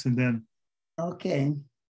next, and then. Okay.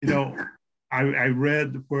 You know, I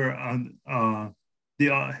read where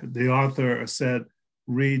the author said,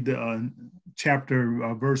 read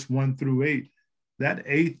chapter verse 1 through 8. That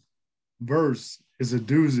 8th verse is a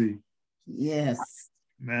doozy. Yes.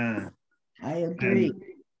 Man. I agree.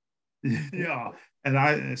 Yeah. And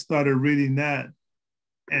I started reading that,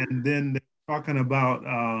 and then talking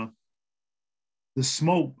about the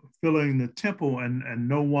smoke filling the temple, and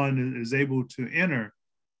no one is able to enter.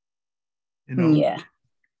 You know, yeah.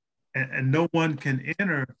 And no one can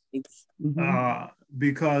enter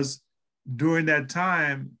because during that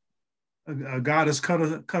time, God has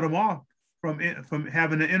cut them off from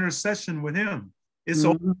having an intercession with Him. It's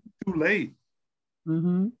too late,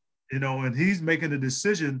 you know, and He's making a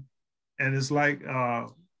decision, and it's like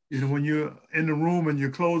you know, when you're in the room and you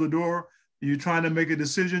close the door, you're trying to make a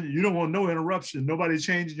decision. You don't want no interruption. Nobody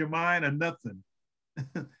changing your mind or nothing,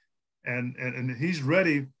 and He's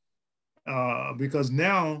ready because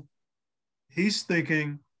now. He's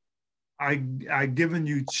thinking, I given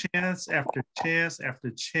you chance after chance after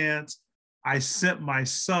chance. I sent my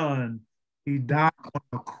son. He died on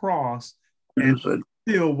the cross, and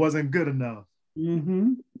still wasn't good enough.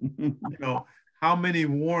 You know, how many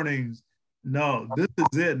warnings? No, this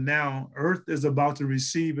is it now. Earth is about to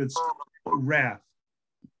receive its wrath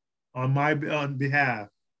on behalf,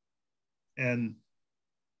 and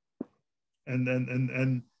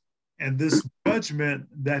this judgment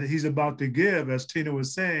that He's about to give, as Tina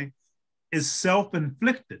was saying, is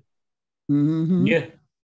self-inflicted. Yeah.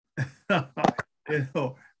 You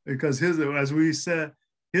know, because as we said,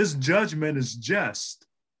 His judgment is just.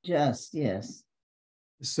 Just, yes.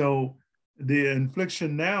 So the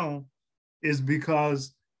infliction now is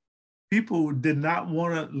because people did not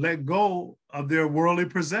want to let go of their worldly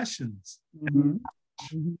possessions.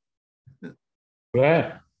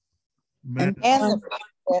 Right. And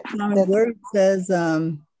the word says,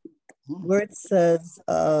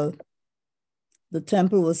 the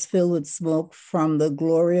temple was filled with smoke from the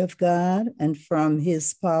glory of God and from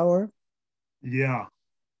His power. Yeah,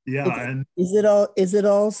 yeah. Is it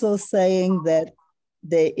also saying that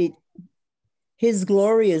His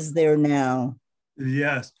glory is there now?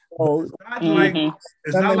 Yes. So,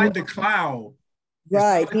 it's not like the cloud.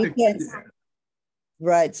 Right.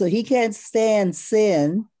 Right. So He can't stand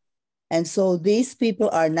sin. And so these people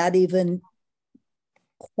are not even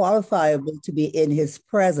qualifiable to be in His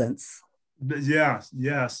presence. Yes.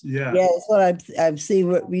 Yeah, that's what I'm seeing.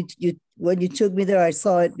 When you took me there, I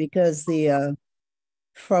saw it because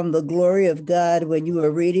from the glory of God, when you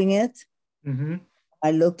were reading it,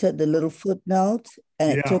 I looked at the little footnote,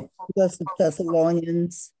 and it took us to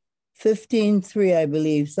Thessalonians 15:3, I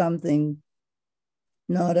believe, something.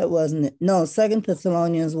 No, that wasn't it. No, 2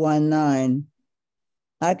 Thessalonians 1:9.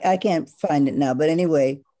 I can't find it now, but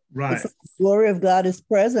anyway, right. It's like the glory of God is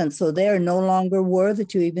present, so they are no longer worthy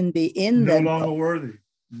to even be in no them. Longer worthy.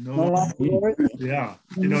 No longer worthy. Yeah,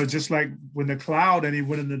 you know, just like when the cloud and He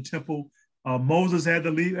went in the temple, Moses had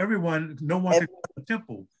to leave. No one could go to the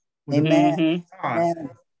temple. Amen.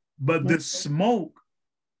 But the smoke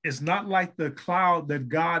is not like the cloud that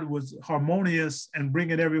God was harmonious and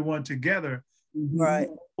bringing everyone together.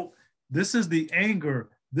 Right. This is the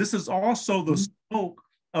anger. This is also the smoke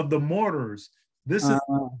of the mortars. This is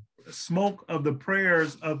smoke of the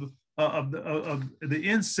prayers of the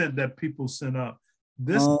incense that people sent up.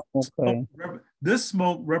 This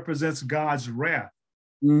smoke represents God's wrath.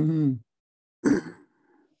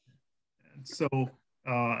 So,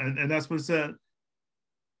 and that's what it said.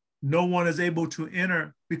 No one is able to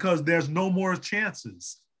enter because there's no more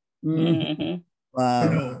chances. Wow. You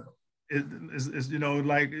know, it's you know,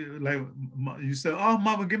 like you said, oh,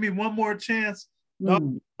 mama, give me one more chance.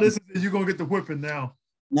 No, listen, you're gonna get the whipping now.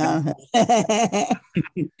 No. That's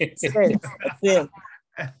it. That's it.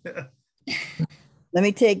 Let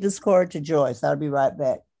me take this cord to Joyce. I'll be right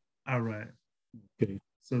back. All right. Okay.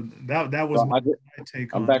 So that was my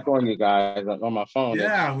take on I'm back on you guys on my phone.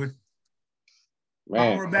 Yeah.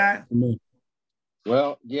 Power back.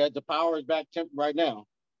 Well, yeah, the power is back right now.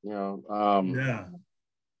 You know, yeah.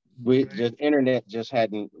 The internet just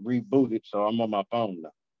hadn't rebooted, so I'm on my phone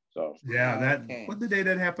now. So yeah, what the day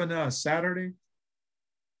that happened? Saturday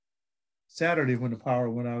when the power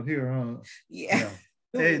went out here, huh? Yeah.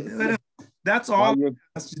 Hey, that's all. You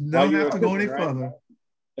don't have to go any further.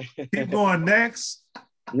 Keep going next.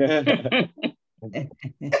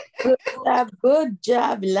 Good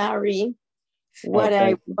job, Larry.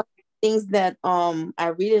 One things that I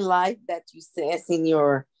really like that you said in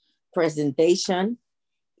your presentation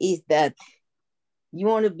is that you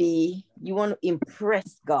want to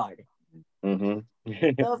impress God.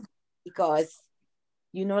 Because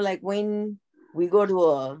you know, like when we go to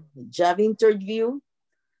a job interview,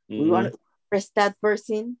 we want to impress that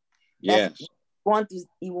person. Yes.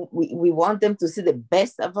 We want them to see the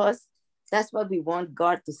best of us. That's what we want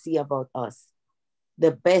God to see about us.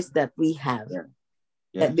 The best that we have. Yeah.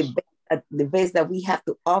 Yes. The best that we have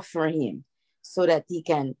to offer him so that he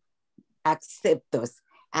can accept us.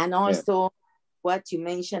 And also what you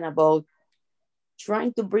mentioned about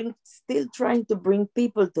still trying to bring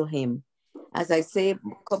people to him. As I said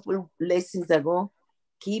a couple of lessons ago,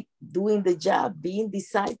 keep doing the job, being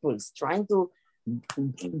disciples, trying to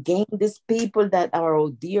gain these people that are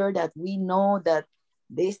out there that we know that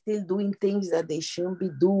they're still doing things that they shouldn't be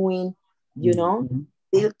doing, you know,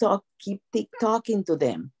 keep talking to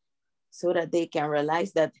them so that they can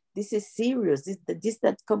realize that this is serious, this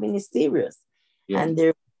that's coming is serious. Yeah.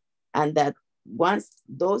 And that once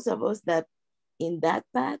those of us that in that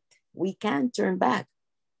path, we can't turn back.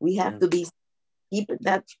 We have to keep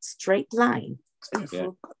that straight line.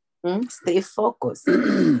 Stay focused.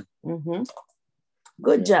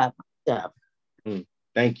 Good job.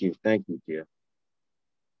 Thank you, Tia.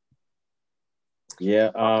 Yeah.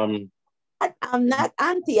 I'm not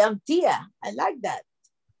auntie, I'm Tia. I like that.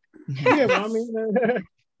 Yeah, well, I mean,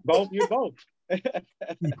 you're both.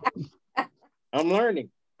 I'm learning.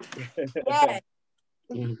 Yeah.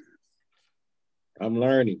 I'm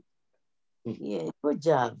learning. Yeah, good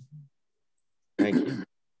job. Thank you.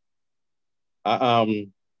 I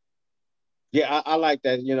like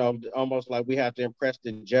that, you know, almost like we have to impress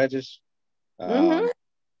the judges.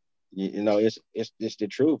 You know, it's the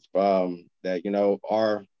truth, that, you know,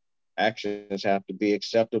 our actions have to be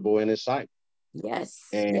acceptable in his sight. Yes.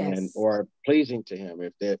 Or pleasing to him.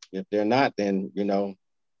 If they're not, then, you know,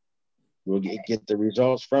 we'll get the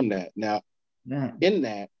results from that. Now, in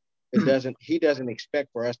that, he doesn't expect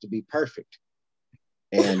for us to be perfect.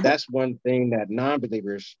 And that's one thing that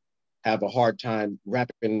non-believers have a hard time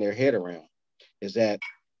wrapping their head around, is that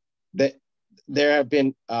there have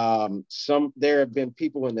been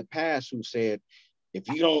people in the past who said, if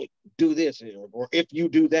you don't do this, or if you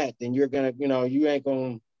do that, then you're gonna, you know, you ain't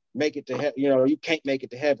gonna make it to heaven, you know, you can't make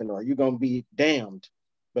it to heaven, or you're gonna be damned.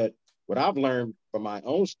 But what I've learned from my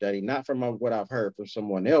own study, not from what I've heard from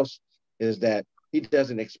someone else, is that he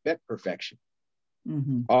doesn't expect perfection.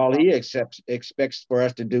 All he expects for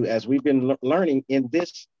us to do, as we've been learning in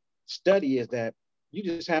this study, is that you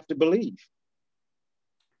just have to believe.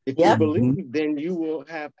 If you believe, then you will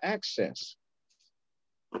have access.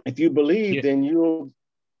 If you believe, then you'll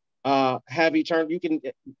have eternal. You can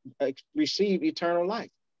receive eternal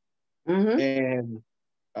life. And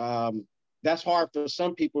that's hard for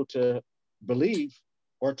some people to believe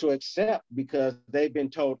or to accept, because they've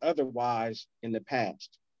been told otherwise in the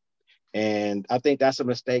past. And I think that's a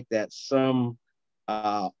mistake that some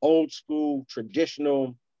old school,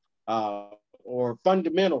 traditional, or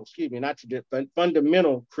fundamental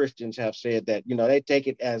Christians have said, that, you know, they take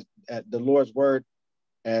it as the Lord's word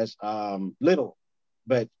as literal.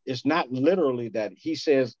 But it's not literally that he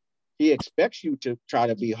says he expects you to try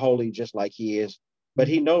to be holy just like he is, but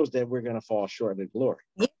he knows that we're going to fall short of the glory.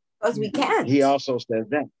 Yeah, because we can't. He also says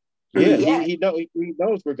that. Yeah. He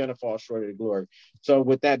knows we're going to fall short of the glory. So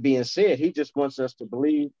with that being said, he just wants us to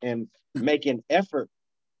believe and make an effort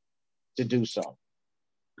to do so.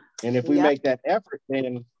 And if we make that effort,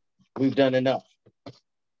 then we've done enough.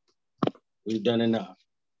 We've done enough.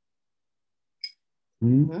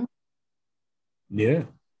 Yeah.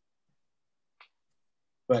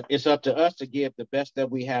 But it's up to us to give the best that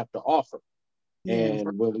we have to offer.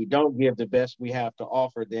 And when we don't give the best we have to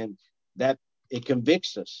offer, then that it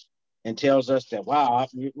convicts us. and tells us that, wow,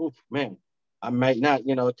 man, I might not,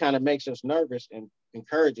 it kind of makes us nervous and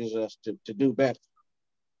encourages us to do better.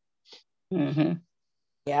 Mm-hmm.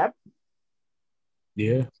 Yep.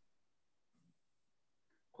 Yeah.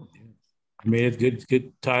 I mean, it's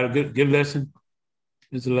good title, good lesson.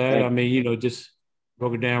 It's a lad. I mean, just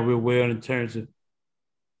broke it down real well in terms of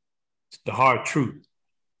the hard truth.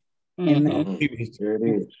 Mm-hmm.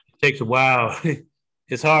 It takes a while.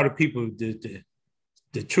 It's hard for people the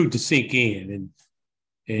truth to sink in,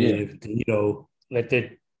 and like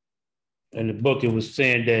that in the book, it was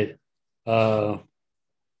saying that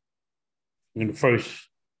in the first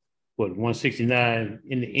 169,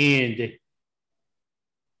 in the end,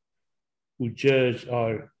 who judge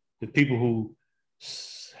are the people who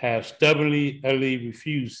have stubbornly, utterly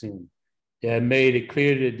refused him. They have made it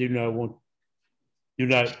clear that they do not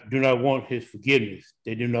want his forgiveness.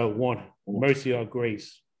 They do not want mercy or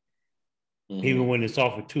grace, even when it's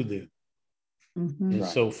offered to them. And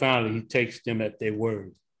so finally, he takes them at their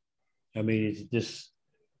word. I mean, it's just,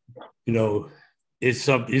 we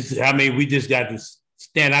just got to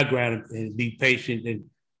stand our ground and be patient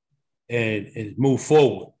and move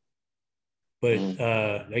forward. But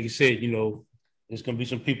like you said, there's going to be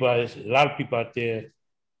some people, a lot of people out there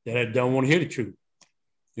that don't want to hear the truth.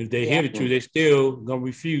 If they hear the truth, they still going to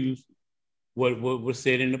refuse what was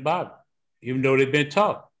said in the Bible, even though they've been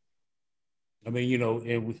taught. I mean,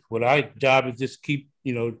 and what our job is just keep,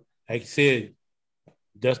 like you said,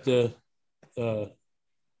 dust the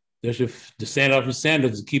sand off the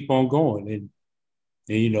sandals to keep on going.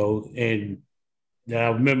 And I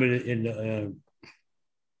remember in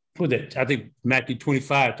the, I think Matthew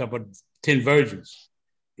 25 talk about 10 virgins.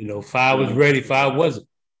 5 was ready, 5 wasn't.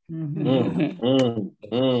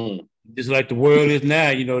 Just like the world is now,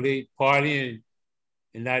 they partying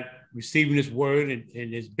and not receiving this word, and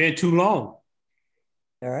it's been too long.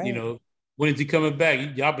 All right. When is he coming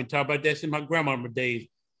back? Y'all been talking about that since my grandmama days.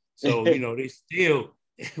 So they still,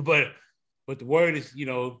 but the word is,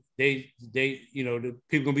 they the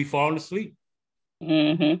people gonna be falling asleep.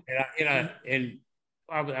 And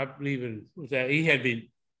I believe in he had been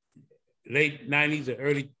late 90s or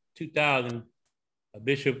early 2000. A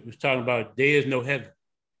bishop was talking about there is no heaven.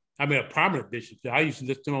 I mean, a prominent bishop. I used to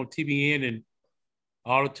listen to him on TBN and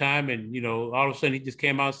all the time, and all of a sudden he just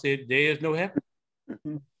came out and said there is no heaven.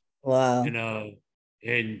 Wow. And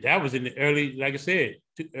that was in the early, like I said,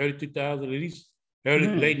 early 2000, at least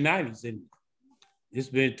late 90s, and it's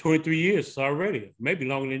been 23 years already, maybe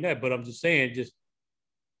longer than that. But I'm just saying, just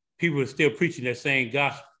people are still preaching that same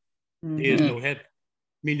gospel. There is no heaven.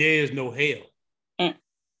 I mean, there is no hell.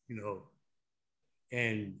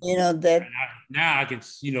 And that now I can,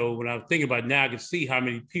 when I'm thinking about it now, I can see how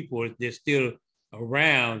many people they're still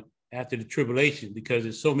around after the tribulation, because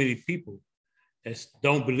there's so many people that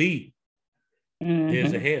don't believe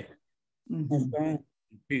there's a hell. That's right.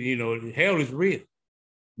 Hell is real,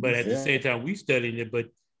 but at the same time we studying it. But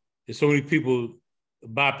there's so many people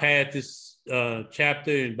bypass this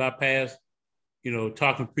chapter and bypass,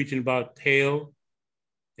 preaching about hell.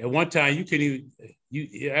 At one time you couldn't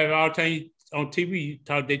even, all the time on TV,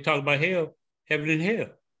 they talk about hell, heaven and hell.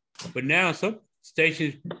 But now some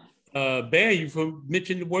stations ban you from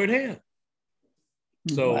mentioning the word hell.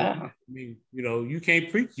 So, I mean, you can't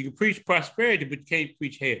preach. You can preach prosperity, but you can't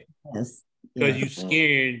preach hell. Yes. Because you're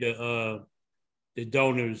scaring the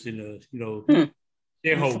donors and the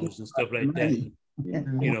shareholders and stuff like that.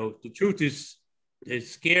 The truth is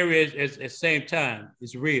scary at the same time.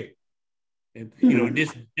 It's real. And,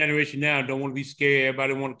 this generation now don't want to be scared.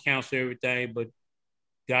 Everybody want to counsel everything, but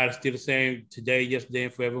God is still the same today, yesterday,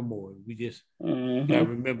 and forevermore. We just got to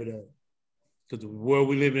remember that. Because the world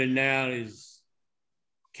we live in now is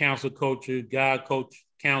counsel culture, God coach,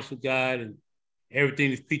 counsel God, and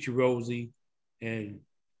everything is peachy rosy. And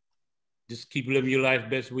just keep living your life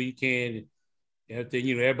best way you can. And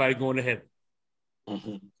everything, everybody going to heaven.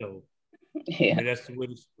 So that's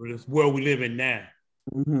the world we live in now.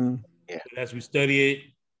 As we study it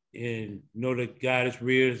and know that God is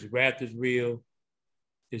real, his wrath is real,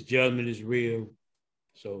 his judgment is real.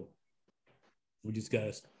 So we just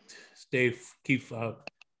gotta keep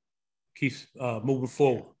moving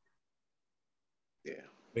forward. Yeah.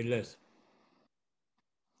 Wait less.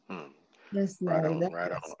 Yes, right Larry, on,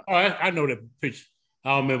 right on. Oh, I know that preacher.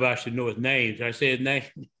 I don't remember. I should know his name. Should I say his name?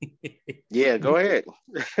 Yeah, go ahead.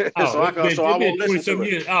 So I won't listen to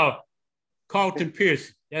it. Years. Oh, Carlton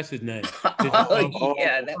Pearson. That's his name. Yeah,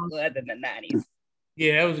 that was in the 90s.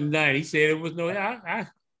 Yeah, that was in the 90s. He said it was no. I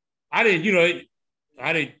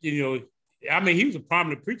didn't. I mean, he was a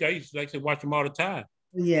prominent preacher. I used to watch him all the time.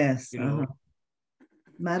 Yes.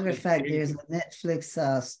 Matter of fact, there's a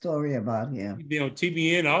Netflix story about him. He'd be on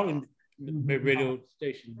TBN, all in the radio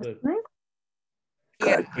station, but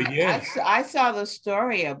yeah, I saw the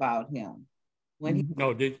story about him when he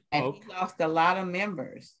he lost a lot of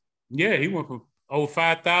members. Yeah, he went from over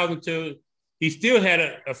 5,000 to he still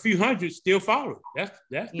had a few hundred still followed. That's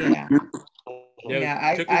yeah.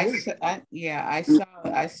 I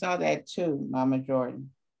saw that too, Mama Jordan.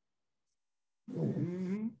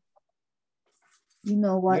 Mm-hmm. You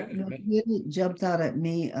know what really jumped out at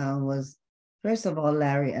me was, first of all,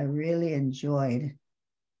 Larry, I really enjoyed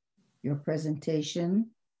your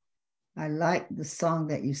presentation. I liked the song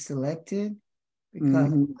that you selected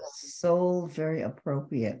because it was so very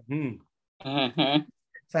appropriate. In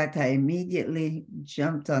fact, I immediately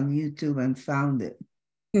jumped on YouTube and found it.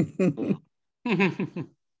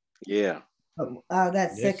 Yeah.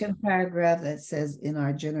 That second paragraph that says, in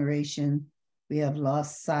our generation, we have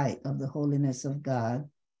lost sight of the holiness of God.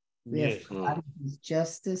 We have forgotten his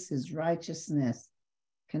justice, his righteousness.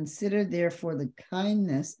 Consider therefore the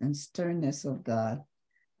kindness and sternness of God.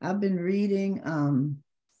 I've been reading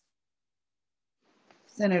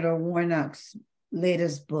Senator Warnock's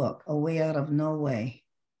latest book, A Way Out of No Way.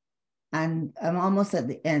 And I'm almost at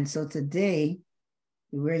the end. So today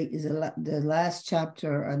is the last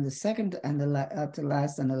chapter and the second and the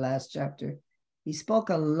last chapter. He spoke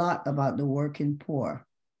a lot about the working poor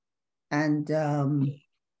and,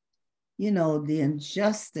 you know, the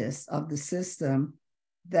injustice of the system,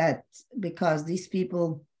 that because these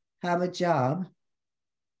people have a job,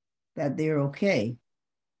 that they're okay.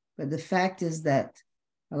 But the fact is that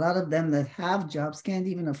a lot of them that have jobs can't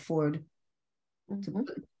even afford to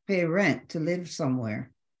pay rent to live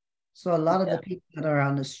somewhere. So a lot of the people that are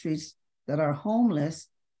on the streets that are homeless,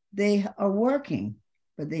 they are working,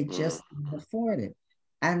 but they just can't afford it.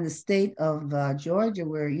 And the state of Georgia,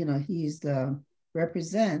 where, you know, he's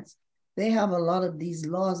represents, they have a lot of these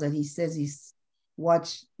laws that he says he's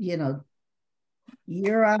watched, you know,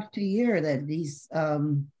 year after year, that these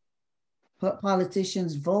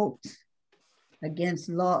politicians vote against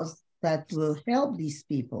laws that will help these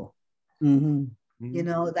people. You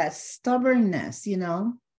know, that stubbornness, you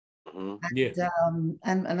know.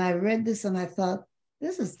 And I read this and I thought,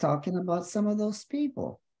 this is talking about some of those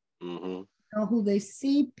people. You know, who they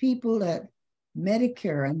see people that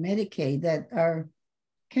Medicare and Medicaid that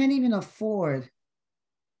can't even afford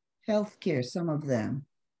health care, some of them.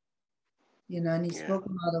 You know, and he spoke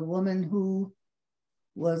about a woman who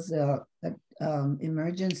was an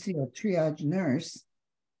emergency or triage nurse,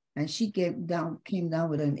 and she came down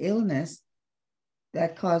with an illness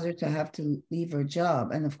that caused her to have to leave her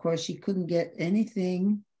job. And of course, she couldn't get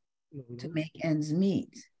anything to make ends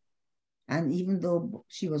meet. And even though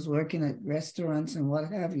she was working at restaurants and what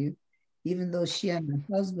have you, even though she and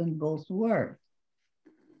her husband both worked,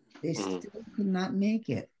 they still could not make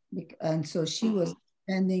it. And so she was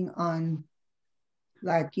depending on,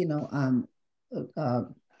 like, you know,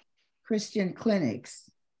 Christian clinics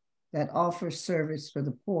that offer service for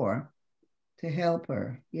the poor to help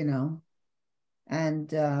her, you know. And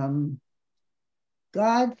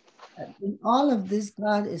God, in all of this,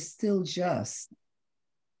 God is still just.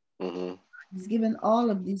 He's given all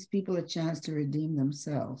of these people a chance to redeem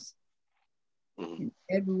themselves in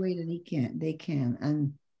every way that they can,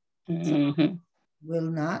 and will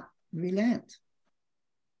not relent.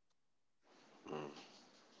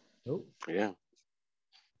 Yeah.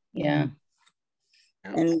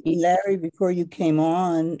 And Larry, before you came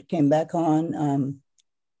back on,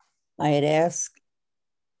 I had asked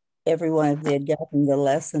everyone if they had gotten the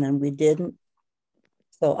lesson, and we didn't.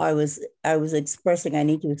 So I was expressing, I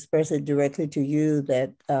need to express it directly to you,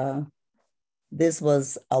 that this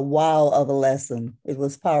was a wow of a lesson. It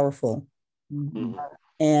was powerful.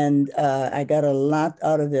 And I got a lot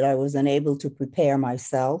out of it. I was unable to prepare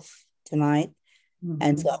myself tonight.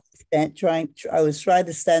 And so I was trying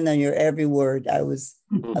to stand on your every word. I was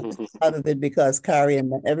out of it because Kari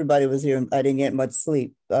and everybody was here. I didn't get much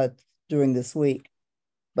sleep during this week.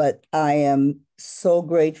 But I am so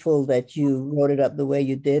grateful that you wrote it up the way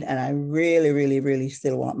you did. And I really, really, really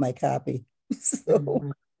still want my copy.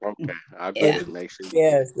 So, okay, I'll do it. Make sure.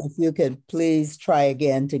 Yes, if you could please try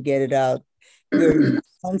again to get it out. Your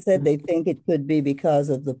son said they think it could be because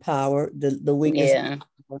of the power, the weakness. Yeah.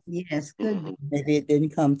 Yes, could be. Maybe it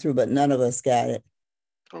didn't come through, but none of us got it.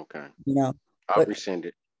 Okay. You know, I'll resend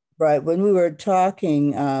it. Right. When we were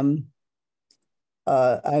talking,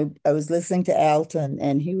 I was listening to Alton,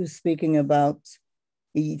 and he was speaking about,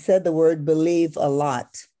 he said the word believe a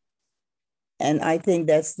lot. And I think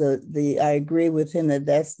that's I agree with him that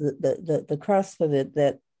that's the crux of it,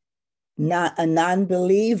 that not a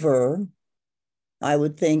non-believer I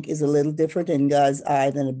would think, is a little different in God's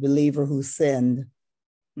eye than a believer who sinned.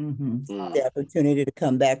 The opportunity to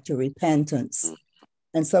come back to repentance.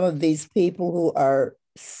 And some of these people who are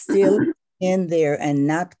still in there and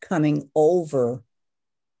not coming over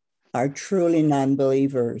are truly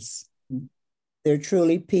non-believers. They're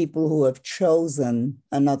truly people who have chosen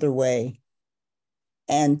another way.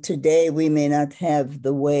 And today we may not have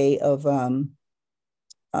the way of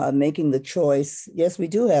making the choice. Yes, we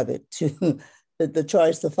do have it, to the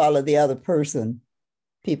choice to follow the other person.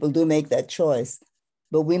 People do make that choice.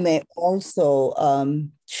 But we may also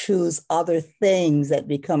choose other things that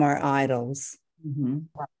become our idols,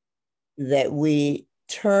 that we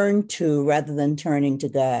turn to rather than turning to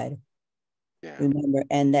God. Yeah. Remember,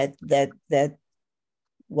 and that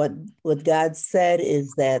what God said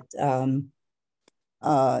is that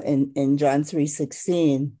in John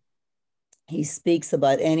 3:16, he speaks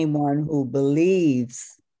about anyone who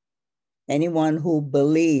believes. And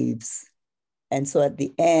so at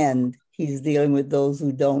the end, he's dealing with those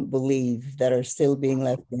who don't believe, that are still being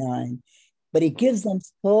left behind. But he gives them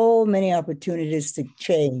so many opportunities to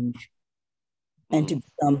change and to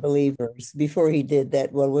become believers. Before he did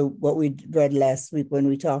that, what we read last week when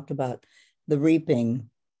we talked about the reaping,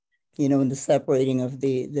 and the separating of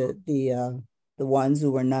the ones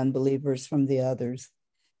who were non-believers from the others.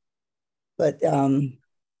 But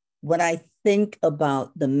when I think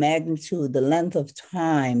about the magnitude, the length of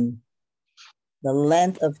time,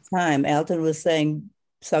 Alton was saying,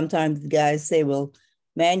 sometimes the guys say, well,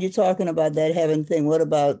 man, you're talking about that heaven thing. What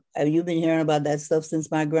about, you've been hearing about that stuff since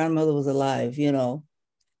my grandmother was alive,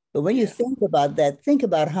 But when you think about that, think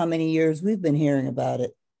about how many years we've been hearing about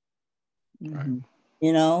it. Right.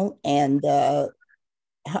 And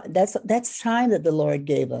that's time that the Lord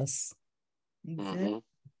gave us. That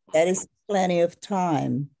is plenty of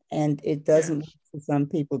time. And it doesn't work for some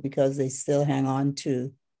people because they still hang on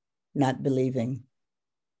to not believing.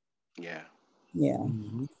 Yeah.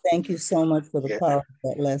 Thank you so much for the power of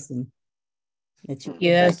that lesson.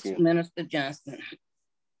 Yes, Minister Johnson.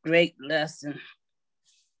 Great lesson.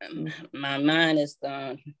 My mind is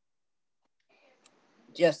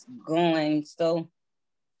just going so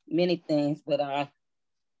many things, but I'll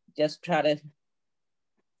just try to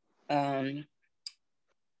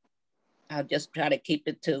keep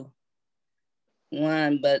it to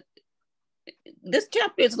one. But this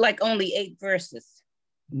chapter is like only 8 verses.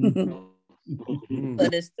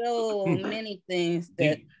 But there's so many things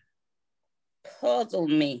that puzzle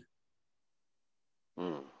me.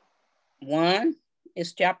 One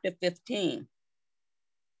is chapter 15.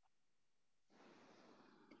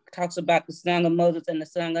 It talks about the song of Moses and the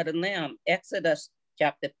song of the Lamb. Exodus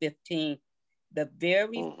chapter 15, the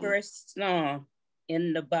very first song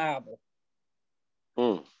in the Bible,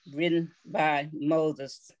 written by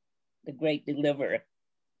Moses, the great deliverer.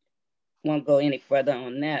 Won't go any further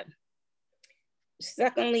on that.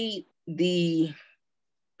 Secondly, the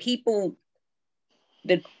people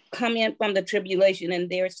that come in from the tribulation and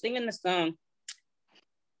they're singing the song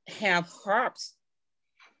have harps.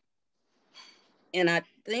 And I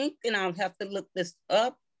think, and I'll have to look this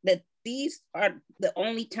up, that these are the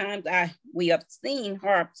only times we have seen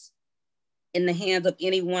harps in the hands of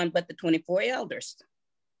anyone but the 24 elders.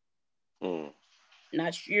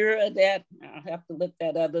 Not sure of that. I'll have to look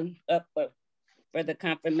that up for the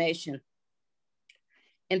confirmation.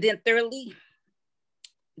 And then thirdly,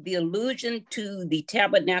 the allusion to the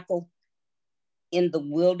tabernacle in the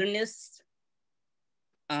wilderness,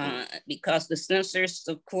 because the censers,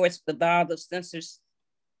 of course, the vow of censers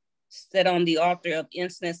set on the altar of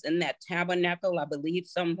incense in that tabernacle, I believe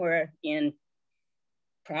somewhere in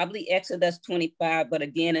probably Exodus 25, but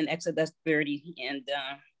again in Exodus 30 and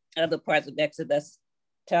other parts of Exodus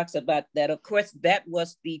talks about that. Of course, that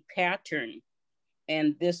was the pattern.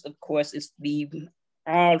 And this, of course, is the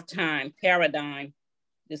all-time paradigm.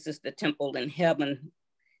 This is the temple in heaven,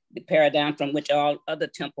 the paradigm from which all other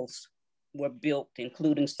temples were built,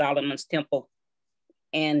 including Solomon's temple.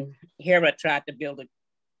 And Herod tried to build it.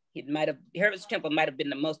 Herod's temple might have been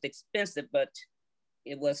the most expensive, but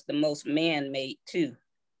it was the most man-made too.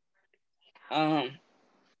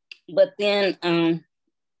 But then, and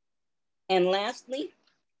lastly,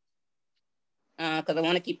 because I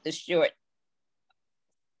want to keep this short,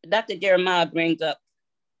 Dr. Jeremiah brings up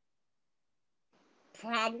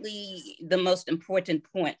probably the most important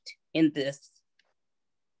point in this.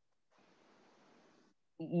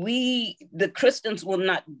 The Christians will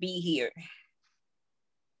not be here,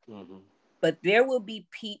 but there will be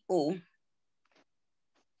people,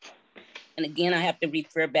 and again, I have to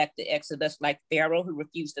refer back to Exodus, like Pharaoh, who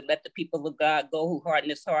refused to let the people of God go, who hardened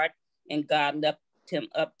his heart, and God left him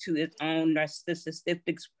up to his own narcissistic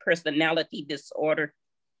personality disorder,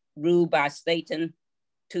 ruled by Satan,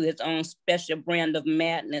 to his own special brand of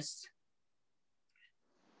madness.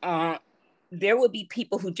 There will be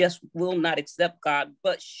people who just will not accept God,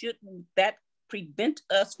 but should that prevent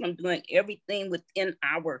us from doing everything within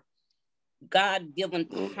our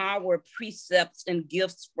God-given power, precepts, and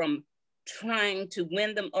gifts from trying to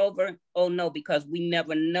win them over? Oh no, because we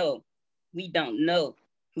never know. We don't know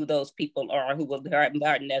who those people are who will harden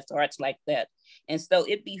their hearts like that. And so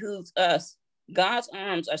it behooves us. God's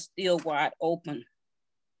arms are still wide open.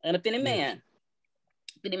 And if any man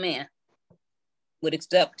would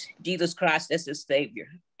accept Jesus Christ as his Savior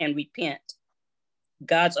and repent,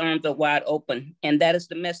 God's arms are wide open. And that is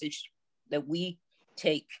the message that we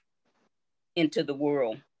take into the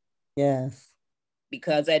world. Yes.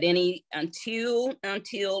 Because until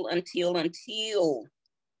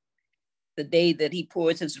the day that he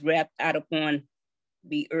pours his wrath out upon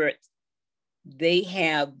the earth, they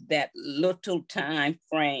have that little time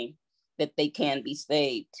frame that they can be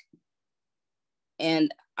saved.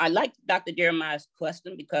 And I like Dr. Jeremiah's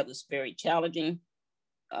question because it's very challenging.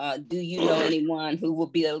 Do you know anyone who will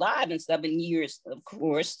be alive in 7 years? Of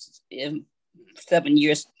course, in 7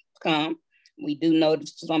 years come, we do know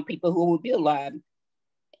some people who will be alive.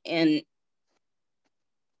 And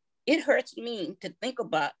it hurts me to think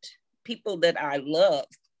about people that I love.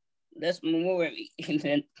 That's more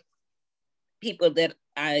than people that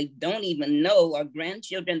I don't even know, or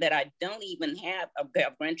grandchildren that I don't even have. I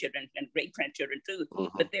have grandchildren and great-grandchildren too,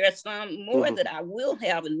 but there are some more that I will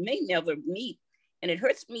have and may never meet. And it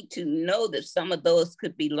hurts me to know that some of those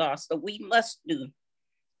could be lost. So we must do.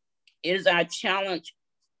 It is our challenge.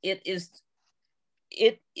 It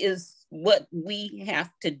is what we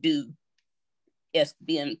have to do as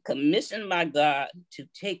being commissioned by God to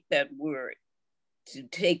take that word, to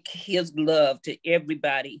take his love to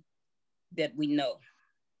everybody that we know.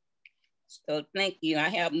 So thank you. I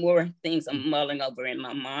have more things I'm mulling over in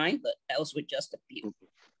my mind, but those were just a few.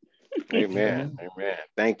 Amen. Amen.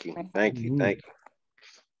 Thank you. Thank you. Thank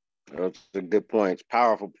you. Those are good points.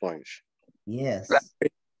 Powerful points. Yes. I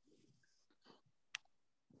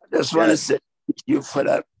just want to say thank you for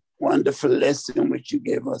that wonderful lesson which you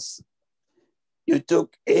gave us. You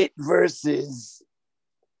took 8 verses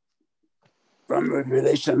from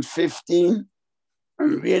Revelation 15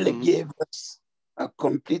 and really gave us a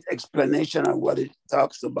complete explanation of what it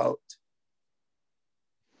talks about.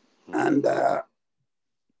 And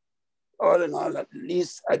all in all, at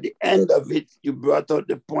least at the end of it, you brought out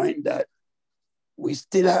the point that we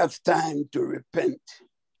still have time to repent.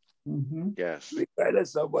 Yes.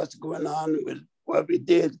 Regardless of what's going on with what we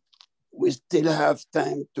did, we still have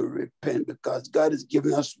time to repent because God has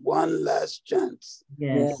given us one last chance.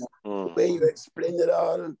 Yes. The way you explained it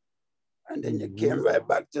all, and then you came right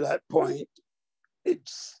back to that point.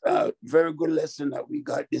 It's a very good lesson that we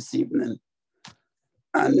got this evening.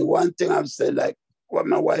 And one thing I've said, like what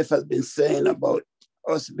my wife has been saying about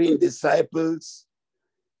us being disciples,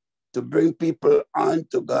 to bring people on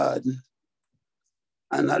to God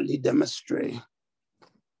and not lead them astray.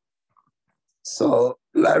 So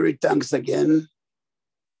Larry, thanks again.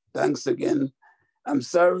 Thanks again. I'm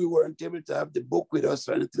sorry we weren't able to have the book with us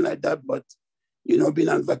or anything like that, but you know, being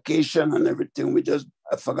on vacation and everything,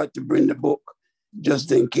 I forgot to bring the book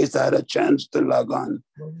just in case I had a chance to log on.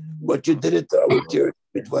 But you did it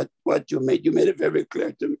with what you made. You made it very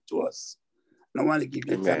clear to us. And I want to give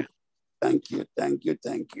you thank you. Thank you.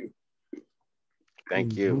 Thank you.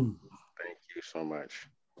 Thank you so much.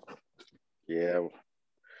 Yeah,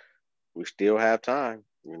 we still have time,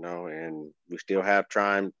 you know, and we still have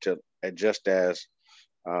time to, just as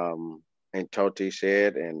and Toti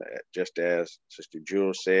said, and just as Sister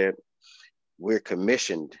Jules said, we're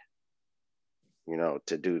commissioned, you know,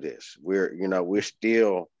 to do this. We're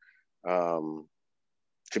still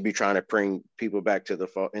to be trying to bring people back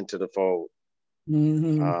to into the fold.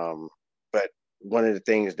 But one of the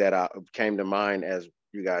things that came to mind as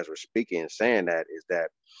you guys were speaking and saying that is that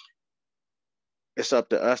it's up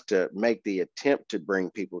to us to make the attempt to bring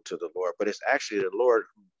people to the Lord, but it's actually the Lord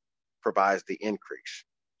who provides the increase.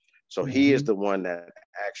 So he is the one that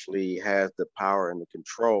actually has the power and the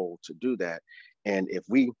control to do that. And if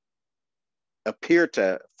we appear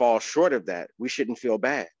to fall short of that, we shouldn't feel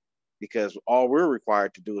bad, because all we're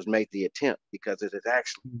required to do is make the attempt, because it is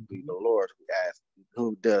actually the Lord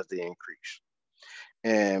who does the increase.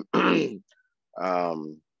 And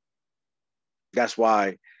that's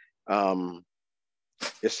why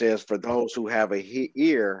it says, for those who have a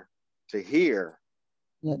ear to hear,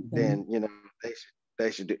 then, you know, they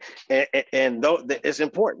should do. And though it's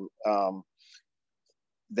important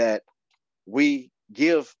that we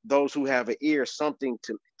give those who have an ear something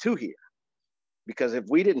to hear. Because if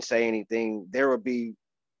we didn't say anything, there would be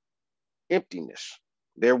emptiness.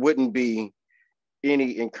 There wouldn't be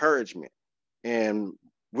any encouragement. And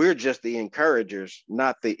we're just the encouragers,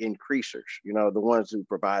 not the increasers, you know, the ones who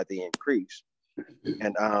provide the increase.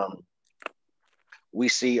 And we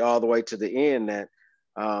see all the way to the end that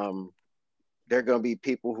there are going to be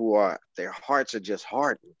people who are, their hearts are just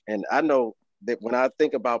hardened. And I know that when I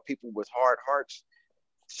think about people with hard hearts,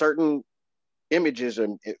 certain images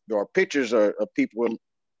or pictures of people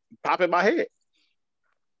pop in my head.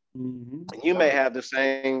 And you may have the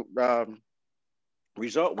same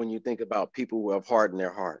result when you think about people who have hardened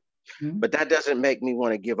their heart. But that doesn't make me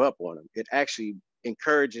want to give up on them. It actually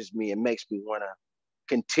encourages me and makes me want to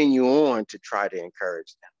continue on to try to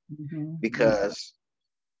encourage them. Because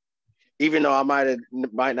even though I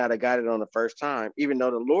might not have got it on the first time, even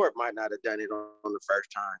though the Lord might not have done it on the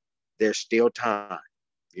first time, there's still time.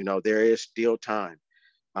 You know, there is still time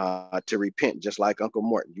to repent, just like Uncle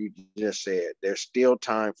Morton, you just said. There's still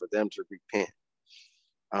time for them to repent.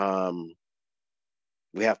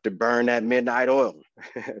 We have to burn that midnight oil,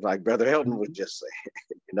 like Brother Hilton would just say.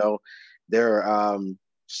 You know, there are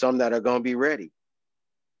some that are going to be ready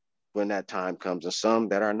when that time comes, and some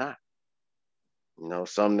that are not. You know,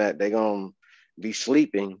 some that they're going to be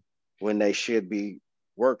sleeping when they should be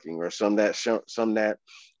working, or some that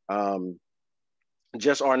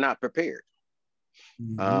just are not prepared.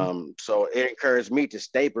 So it encouraged me to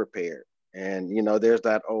stay prepared. And, you know, there's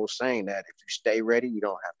that old saying that if you stay ready, you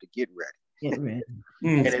don't have to get ready. And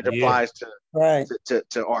it applies to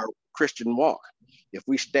our Christian walk. If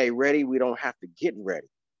we stay ready, we don't have to get ready.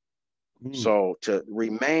 So to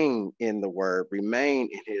remain in the word, remain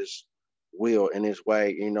in his will, in his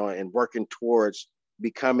way, you know, and working towards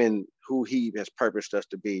becoming who he has purposed us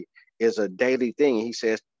to be is a daily thing. He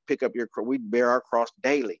says, we bear our cross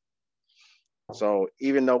daily. So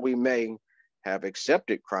even though we may have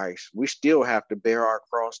accepted Christ, we still have to bear our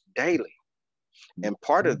cross daily. And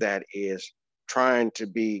part of that is trying to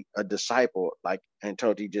be a disciple, like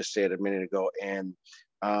Antoti just said a minute ago, and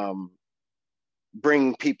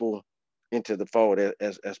bring people into the fold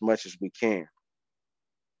as much as we can.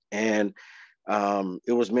 And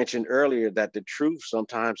it was mentioned earlier that the truth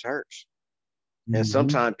sometimes hurts. And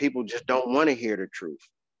sometimes people just don't want to hear the truth.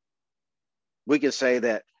 We can say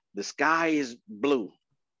that the sky is blue.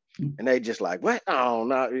 And they just like, what? Oh,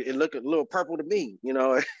 no, it looked a little purple to me, you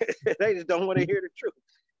know. They just don't want to hear the truth,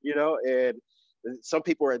 you know. And some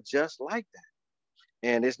people are just like that.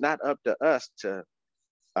 And it's not up to us to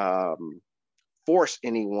force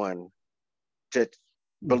anyone to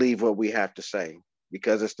believe what we have to say,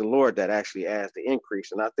 because it's the Lord that actually adds the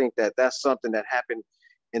increase. And I think that that's something that happened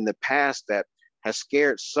in the past that has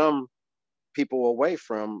scared some people away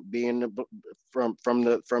from being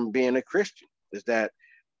from being a Christian, is that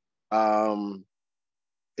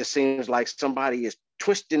it seems like somebody is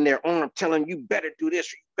twisting their arm, telling you better do this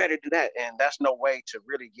or you better do that. And that's no way to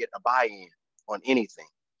really get a buy-in on anything.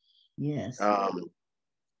 Yes. I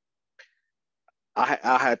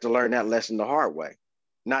had to learn that lesson the hard way.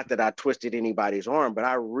 Not that I twisted anybody's arm, but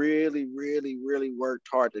I really, really, really worked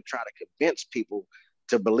hard to try to convince people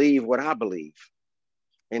to believe what I believe.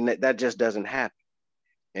 And that just doesn't happen.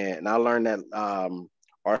 And I learned that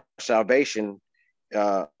our salvation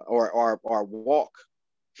or our walk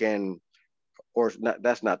can, or not,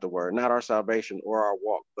 that's not the word, not our salvation or our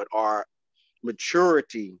walk, but our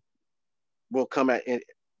maturity will come at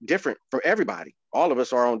different for everybody. All of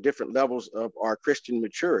us are on different levels of our Christian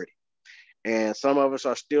maturity. And some of us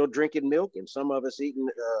are still drinking milk, and some of us eating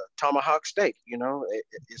tomahawk steak. You know,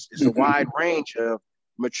 it's a wide range of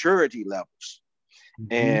maturity levels.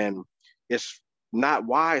 And it's not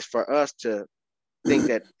wise for us to think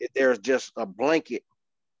that there's just a blanket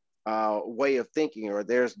way of thinking, or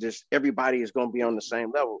there's just everybody is going to be on the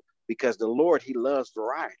same level, because the Lord, he loves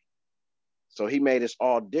variety. So he made us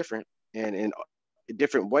all different, and in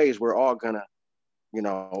different ways, we're all gonna, you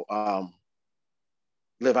know,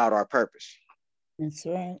 live out our purpose. That's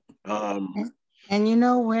right. And you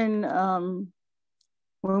know, when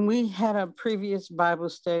we had a previous Bible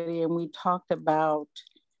study and we talked about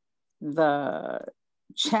the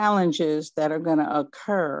challenges that are going to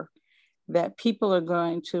occur, that people are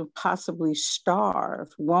going to possibly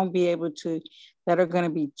starve, won't be able to, that are going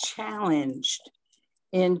to be challenged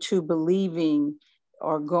into believing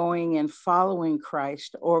or going and following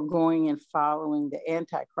Christ, or going and following the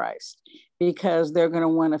Antichrist, because they're going to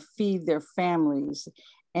want to feed their families.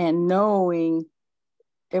 And knowing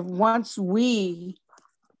if once we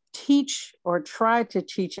teach or try to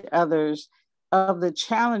teach others of the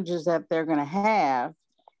challenges that they're going to have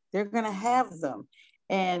them.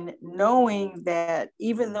 and knowing that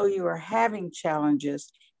even though you are having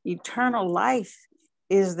challenges, eternal life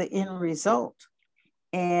is the end result.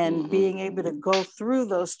 And being able to go through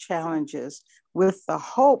those challenges with the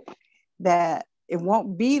hope that it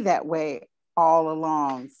won't be that way all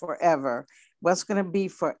along forever. What's going to be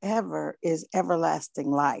forever is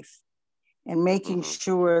everlasting life, and making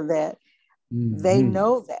sure that they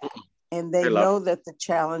know that, and they know that the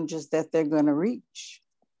challenges that they're going to reach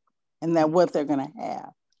and that what they're going to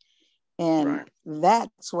have. And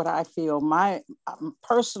that's what I feel my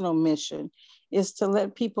personal mission is, to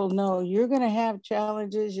let people know you're going to have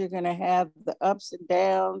challenges, you're going to have the ups and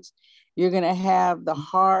downs, you're going to have the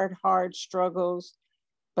hard struggles,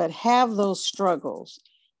 but have those struggles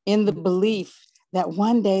in the belief that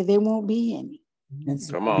one day there won't be any.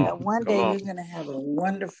 Come on. That one day you're going to have a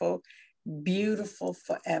wonderful, beautiful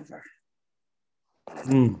forever.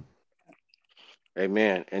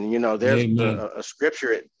 Amen. And you know, there's a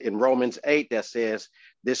scripture in Romans 8 that says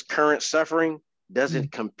this current suffering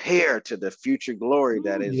doesn't compare to the future glory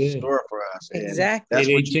that is in store for us. Exactly. And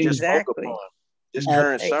that's what you just spoke upon. This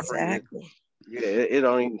current suffering, it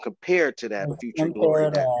don't even compare to that future glory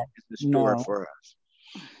that is in store for us.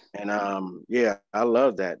 And I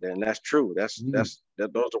love that. And that's true. Those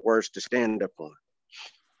are words to stand upon.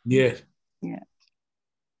 Yes. Yeah.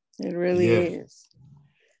 It really is.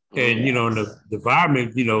 And you know, in the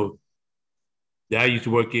environment, you know, that I used to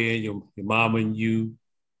work in, your mama and you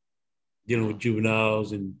dealing with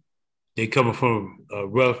juveniles, and they coming from a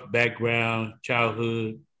rough background,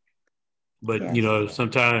 childhood, but you know,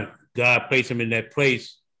 sometimes God placed them in that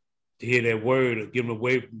place to hear that word or give them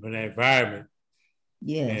away from that environment.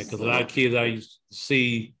 Yes, because a lot of kids I used to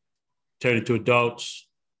see turn into adults,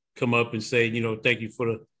 come up and say, you know, thank you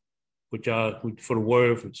for the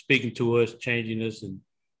word, for speaking to us, changing us, and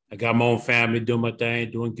I got my own family, doing my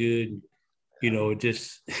thing, doing good. And, you know, it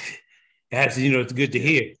just, actually, you know, it's good to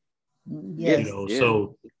hear. Yes. You know,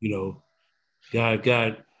 so, you know,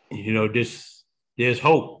 God, you know, there's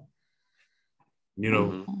hope. You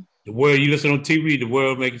know, the world, you listen on TV, the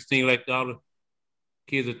world makes it seem like all the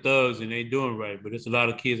kids are thugs and they doing right, but there's a lot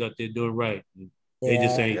of kids out there doing right. They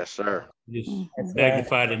just ain't. Yes, sir. Just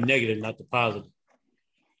magnify the negative, not the positive.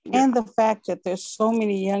 And the fact that there's so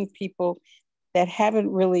many young people that haven't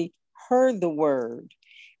really heard the word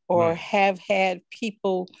or have had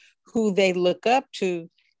people who they look up to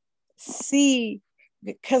see,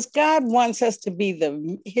 because God wants us to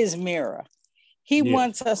be his mirror. He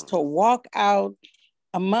wants us to walk out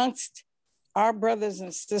amongst our brothers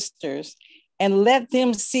and sisters and let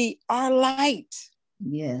them see our light.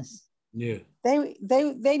 Yes. Yeah.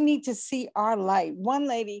 They need to see our light. One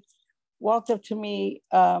lady walked up to me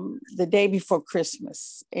the day before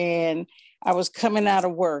Christmas, and I was coming out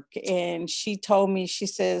of work, and she told me, she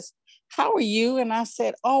says, "How are you?" And I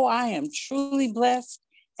said, "Oh, I am truly blessed.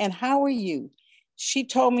 And how are you?" She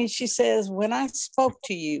told me, she says, "When I spoke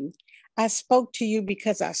to you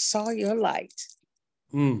because I saw your light."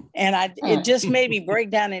 And it just made me break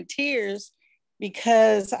down in tears,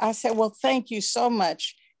 because I said, "Well, thank you so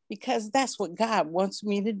much, because that's what God wants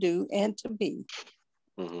me to do and to be."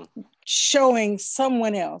 Showing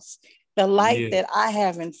someone else the light that I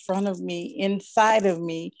have in front of me, inside of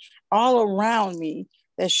me, all around me,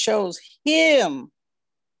 that shows him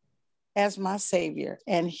as my savior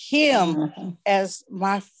and him as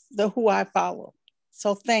who I follow.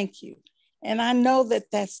 So thank you. And I know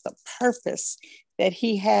that that's the purpose that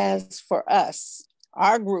he has for us,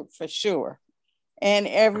 our group for sure, and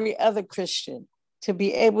every other Christian, to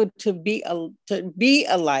be able to be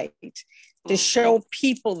a light, to show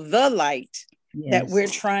people the light that we're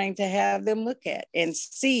trying to have them look at and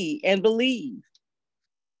see and believe.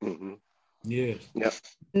 Yes. Yep.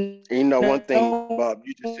 You know, one thing, Bob,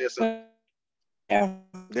 you just said something.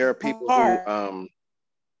 There are people who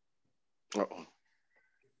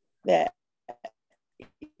that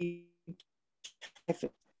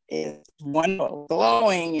is wonderful,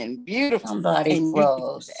 glowing and beautiful. Somebody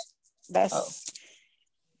froze. That's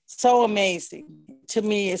so amazing. To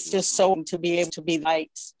me, it's just so to be able to be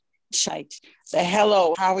light. The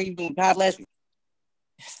hello, how are you doing? God bless you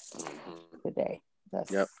today.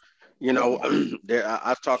 Yep. You know,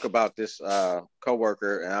 I talk about this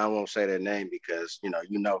coworker, and I won't say their name because you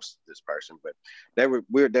know this person, but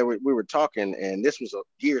we were talking, and this was a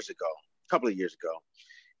couple of years ago,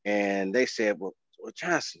 and they said, well,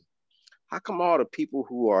 Johnson, how come all the people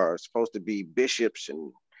who are supposed to be bishops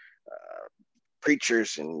and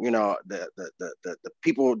preachers and you know the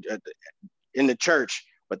people in the church,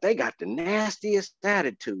 but they got the nastiest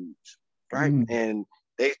attitudes, right? And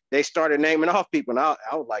they started naming off people, and I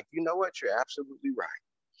was like, you know what, you're absolutely right.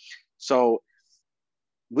 So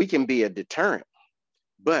we can be a deterrent,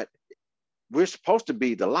 but we're supposed to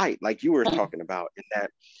be the light, like you were talking about, in that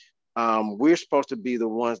we're supposed to be the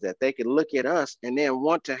ones that they can look at us and then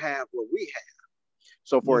want to have what we have.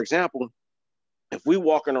 So for example, if we're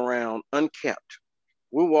walking around unkept,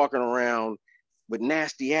 we're walking around with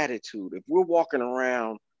nasty attitude, if we're walking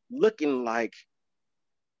around looking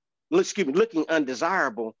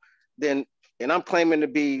undesirable, then, and I'm claiming to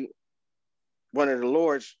be one of the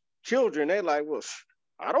Lord's children, they're like, well,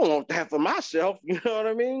 I don't want that for myself. You know what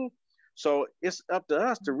I mean? So it's up to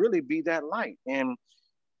us to really be that light. And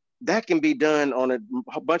that can be done on a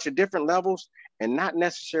bunch of different levels, and not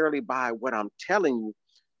necessarily by what I'm telling you,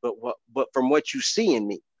 but from what you see in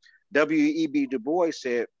me. W.E.B. Du Bois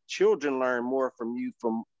said, children learn more from you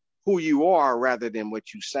from who you are rather than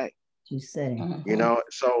what you say. You know,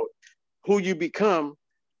 so who you become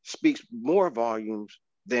speaks more volumes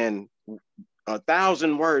than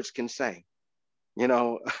 1,000 words can say, you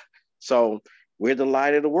know. So we're the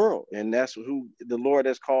light of the world, and that's who the Lord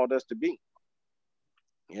has called us to be.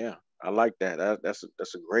 Yeah, I like that. That's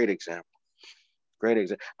a great example. Great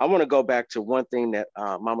example. I want to go back to one thing that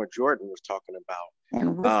Mama Jordan was talking about.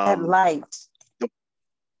 And with that light, the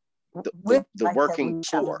working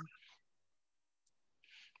poor.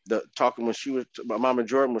 Mama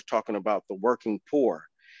Jordan was talking about the working poor,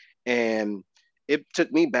 and it took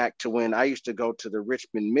me back to when I used to go to the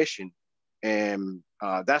Richmond Mission, and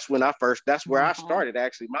that's where I started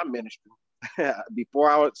actually my ministry. Before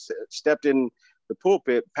I stepped in the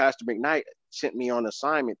pulpit, Pastor McKnight sent me on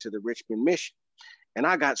assignment to the Richmond Mission, and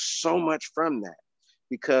I got so much from that,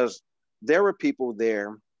 because there were people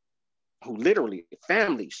there who literally,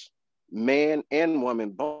 families, man and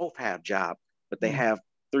woman, both have jobs, but they have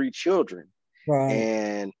 3 children. Right.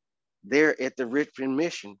 And they're at the Richmond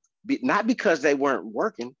Mission, not because they weren't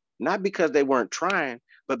working, not because they weren't trying,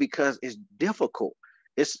 but because it's difficult.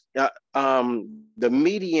 It's the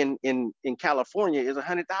median in California is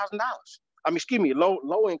 $100,000. I mean, excuse me,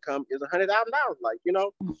 low income is $100,000. Like, you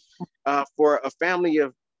know, for a family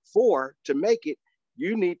of 4 to make it,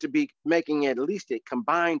 you need to be making at least a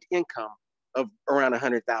combined income of around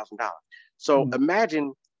 $100,000. So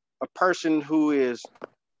imagine a person who is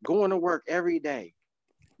going to work every day,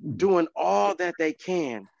 doing all that they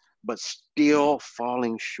can, but still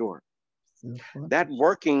falling short. That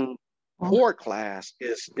working poor class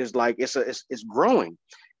is like, it's growing,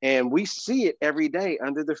 and we see it every day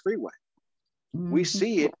under the freeway. We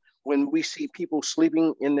see it when we see people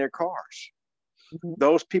sleeping in their cars.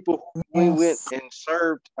 Those people who we went and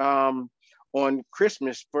served on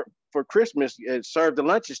Christmas for Christmas, served the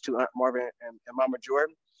lunches to Aunt Marvin and Mama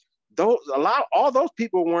Jordan. All those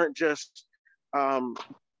people weren't just were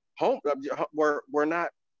not.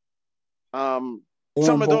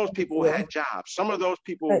 Some of those people had jobs. Some of those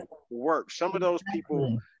people worked. Some of those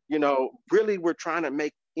people, you know, really were trying to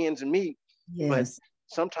make ends meet. But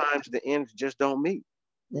sometimes the ends just don't meet.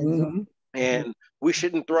 And we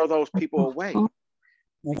shouldn't throw those people away,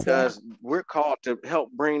 because we're called to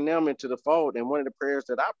help bring them into the fold. And one of the prayers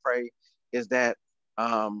that I pray is that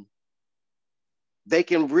they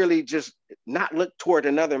can really just not look toward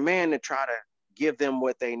another man to try to give them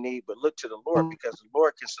what they need, but look to the Lord, because the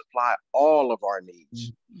Lord can supply all of our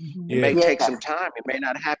needs. It may take some time. It may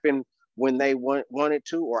not happen when they wanted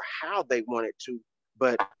to or how they wanted to,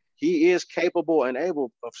 but He is capable and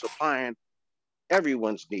able of supplying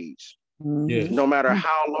everyone's needs, no matter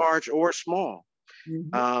how large or small.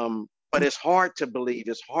 But it's hard to believe.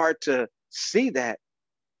 It's hard to see that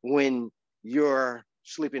when you're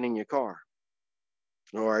sleeping in your car,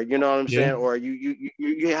 or you know what I'm saying, or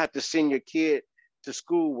you have to send your kid to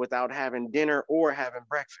school without having dinner or having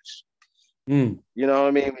breakfast. You know what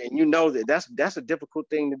I mean? And you know that's a difficult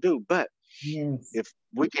thing to do. But if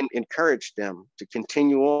we can encourage them to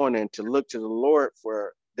continue on and to look to the Lord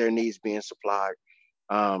for their needs being supplied,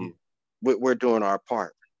 we're doing our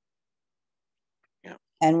part.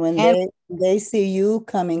 And when they see you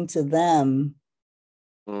coming to them,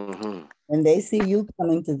 when they see you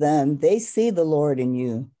coming to them, they see the Lord in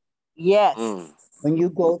you. Yes. When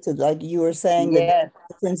you go to, like you were saying, the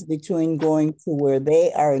difference between going to where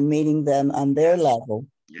they are and meeting them on their level.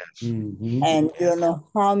 And you don't know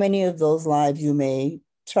how many of those lives you may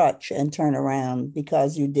touch and turn around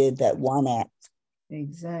because you did that one act.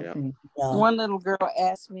 Exactly. One little girl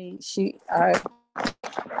asked me, I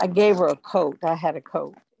gave her a coat. I had a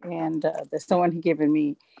coat, and someone had given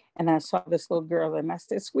me, and I saw this little girl, and I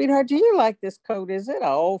said, "Sweetheart, do you like this coat? Is it an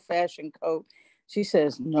old-fashioned coat?" She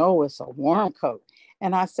says, "No, it's a warm coat."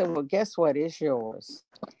 And I said, "Well, guess what? It's yours."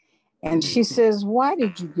 And she says, "Why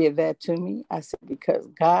did you give that to me?" I said, "Because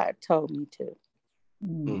God told me to."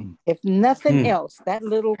 If nothing else, that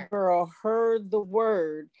little girl heard the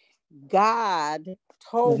word, God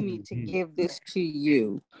told me to give this to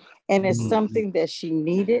you. And it's something that she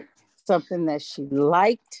needed, something that she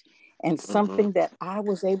liked, and something that I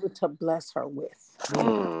was able to bless her with.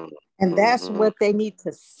 And that's what they need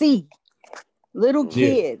to see. Little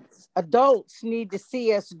kids, adults need to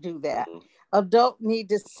see us do that. Adults need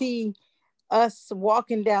to see us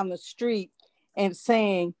walking down the street and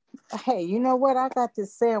saying, hey, you know what? I got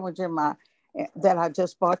this sandwich that I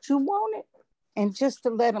just bought. You want it? And just to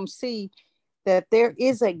let them see that there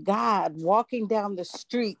is a God walking down the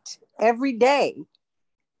street every day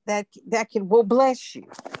that will bless you.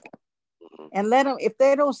 And let them, if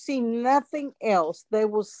they don't see nothing else, they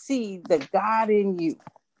will see the God in you.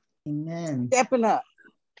 Amen. Stepping up,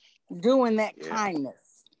 doing that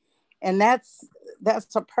kindness. And that's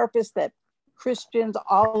a purpose that Christians,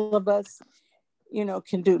 all of us,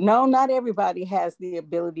 can do. No, not everybody has the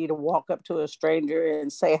ability to walk up to a stranger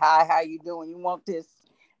and say, hi, how you doing? You want this?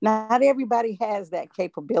 Not everybody has that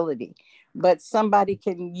capability, but somebody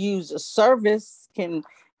can use a service.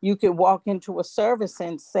 You can walk into a service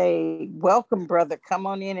and say, welcome, brother, come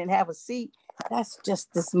on in and have a seat. That's just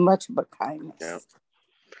as much of a kindness.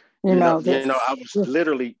 Yeah.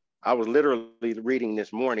 I was literally reading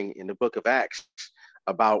this morning in the book of Acts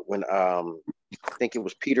about when I think it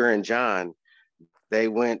was Peter and John, they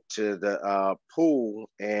went to the pool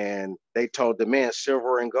and they told the man,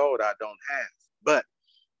 silver and gold I don't have, but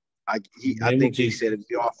I think he said, if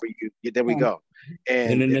we offer you, there we go.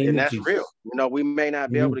 And that's real. We may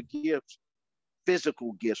not be able to give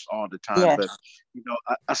physical gifts all the time, but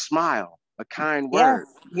a smile, a kind word,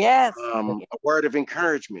 a word of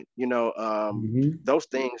encouragement, those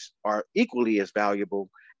things are equally as valuable,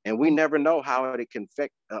 and we never know how it can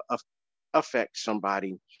affect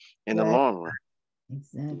somebody in the long run.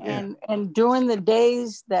 Exactly. And during the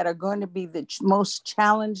days that are going to be the most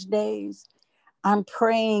challenged days, I'm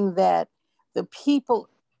praying that the people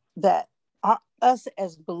that are us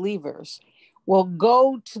as believers will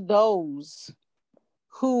go to those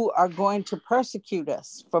who are going to persecute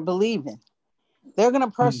us for believing. They're going to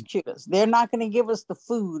persecute us. They're not going to give us the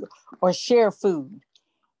food or share food.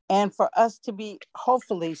 And for us to be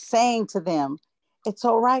hopefully saying to them, it's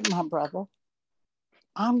all right, my brother.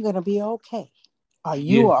 I'm going to be okay. Are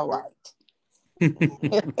you all right?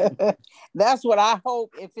 That's what I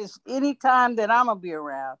hope. If it's any time that I'm going to be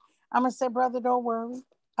around, I'm going to say, brother, don't worry.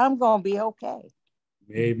 I'm going to be okay.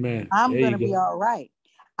 Amen. I'm going to be all right.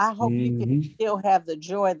 I hope you can still have the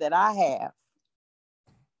joy that I have.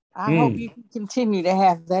 I hope you can continue to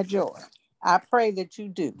have that joy. I pray that you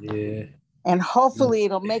do. Yeah. And hopefully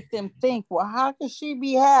it'll make them think, well, how can she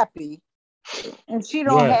be happy and she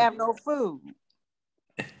don't have no food?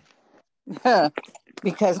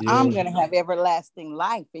 Because I'm going to have everlasting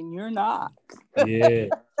life and you're not. Yeah.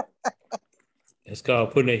 That's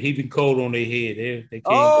called putting a heaping coal on their head. They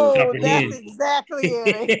can't comprehend. That's exactly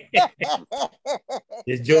it.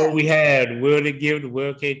 This joy we have, the world they give, the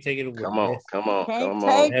world can't take it away. Come on.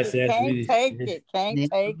 Can't take it.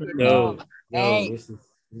 No, this is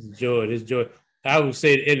joy. This joy. I would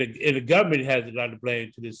say and the government has a lot to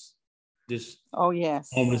blame to this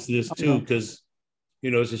homelessness too, because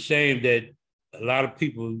it's a shame that a lot of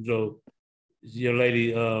people, this young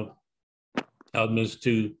lady I was mentioned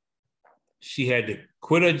to, she had to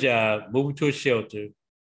quit her job, move to a shelter,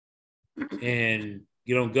 and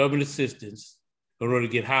get on government assistance in order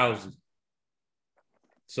to get housing.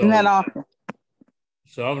 So, isn't that awful?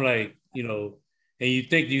 So I'm like, and you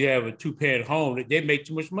think you have a 2-parent home, they make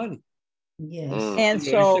too much money. Yes. And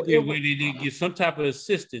so they get some type of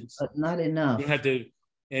assistance, but not enough. You have to,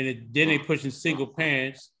 then they pushing single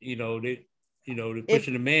parents. They're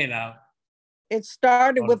pushing the man out. It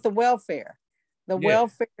started with the welfare. The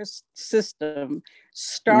welfare system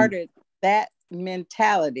started that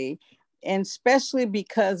mentality, and especially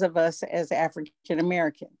because of us as African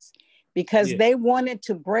Americans, because they wanted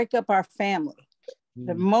to break up our family.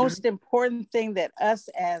 The most important thing that us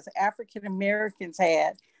as African Americans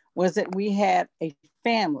had was that we had a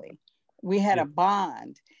family, we had a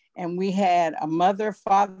bond, and we had a mother,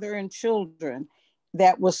 father, and children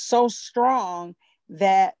that was so strong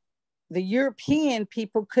that the European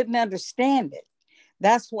people couldn't understand it.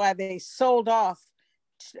 That's why they sold off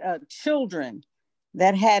children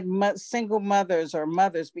that had single mothers or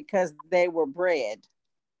mothers, because they were bred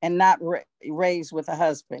and not raised with a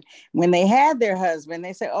husband. When they had their husband,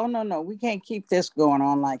 they said, oh, no, we can't keep this going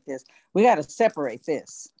on like this. We got to separate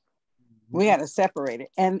this. We got to separate it.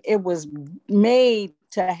 And it was made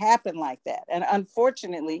to happen like that. And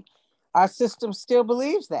unfortunately, our system still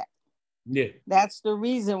believes that. Yeah. That's the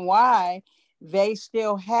reason why they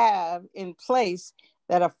still have in place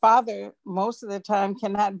that a father most of the time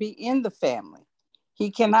cannot be in the family.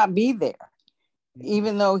 He cannot be there,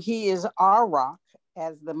 even though he is our rock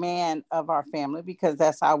as the man of our family, because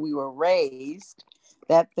that's how we were raised,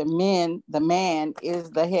 that the man is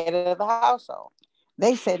the head of the household.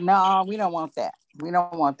 They said, no, we don't want that. We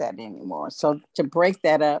don't want that anymore. So to break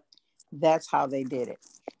that up, that's how they did it.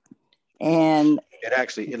 And it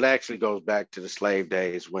actually goes back to the slave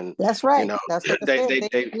days when, that's right. You know, that's what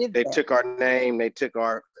they took our name, they took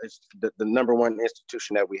the number one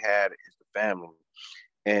institution that we had is the family,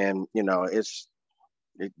 and you know it's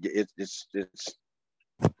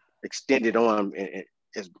extended on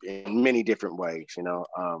in many different ways. You know,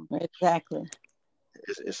 exactly.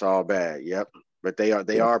 It's all bad. Yep, but they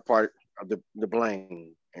are part of the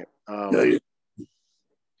blame. They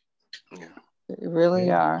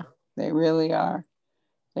really are. They really are.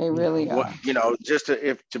 They really are. Well, you know, just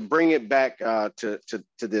to bring it back to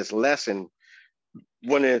this lesson,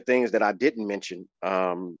 one of the things that I didn't mention,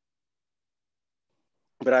 but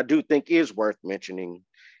I do think is worth mentioning,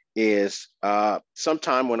 is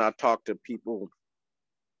sometime when I talk to people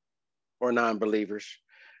or non-believers,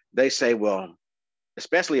 they say, well,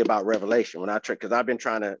 especially about Revelation, when I try, because I've been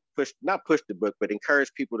trying to not push the book, but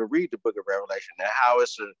encourage people to read the book of Revelation, and how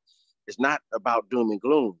it's not about doom and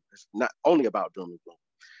gloom. It's not only about doom and gloom.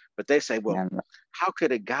 But they say, well, how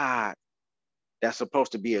could a God that's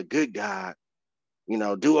supposed to be a good God, you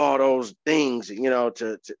know, do all those things, you know,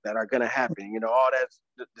 to that are going to happen, you know, all that,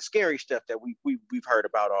 the scary stuff that we've heard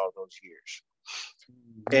about all those years.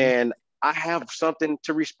 Mm-hmm. And I have something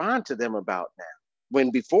to respond to them about now,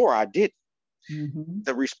 when before I didn't. Mm-hmm.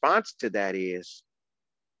 The response to that is,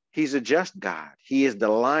 he's a just God. He is the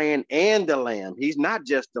lion and the lamb. He's not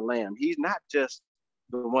just the lamb. He's not just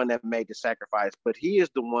the one that made the sacrifice, but he is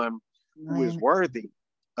the one who is worthy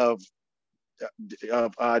of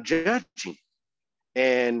judging.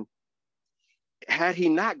 And had he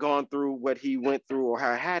not gone through what he went through, or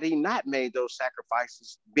had he not made those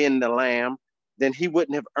sacrifices, been the lamb, then he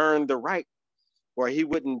wouldn't have earned the right, or he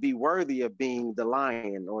wouldn't be worthy of being the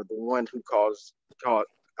lion, or the one who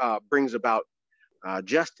brings about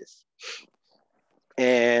justice.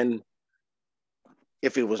 And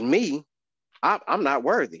if it was me, I'm not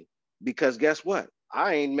worthy, because guess what?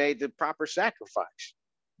 I ain't made the proper sacrifice,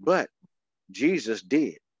 but Jesus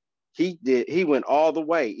did. He did. He went all the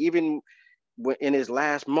way, even in his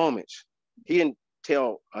last moments. He didn't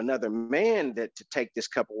tell another man that to take this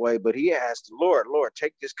cup away, but he asked the Lord,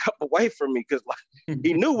 take this cup away from me, because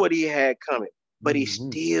he knew what he had coming, but he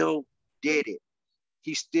still did it.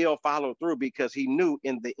 He still followed through, because he knew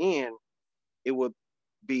in the end it would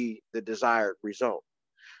be the desired result.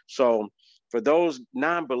 So for those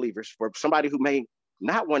non-believers, for somebody who may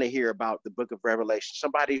not want to hear about the book of Revelation,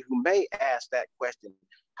 somebody who may ask that question,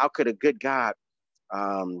 how could a good God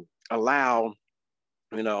allow,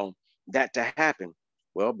 you know, that to happen?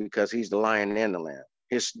 Well, because he's the lion and the lamb.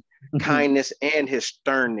 His kindness and his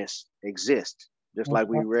sternness exist, just like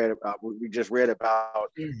we just read about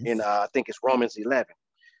in I think it's Romans 11.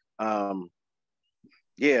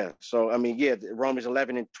 So I mean, Romans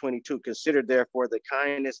 11:22. Consider therefore the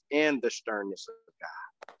kindness and the sternness of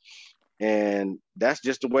God, and that's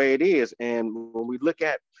just the way it is. And when we look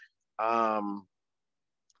at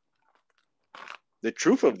the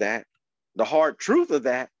truth of that, the hard truth of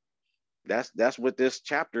that, that's what this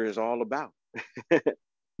chapter is all about.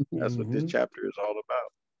 That's what this chapter is all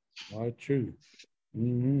about. Hard truth.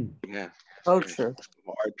 Mm-hmm. Yeah. Oh, true.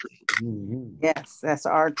 Hard truth. Mm-hmm. Yes, that's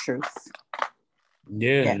our truth.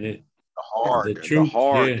 Yeah. The hard truth.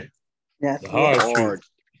 Yes. The hard truth.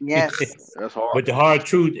 Yes. That's hard. But the hard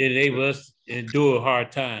truth enables us to endure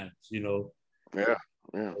hard times, you know. Yeah.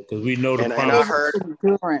 Because we know the promise. And I heard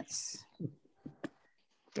endurance.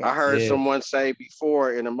 I heard someone say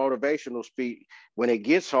before in a motivational speech, when it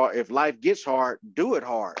gets hard, if life gets hard, do it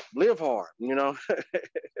hard, live hard, you know.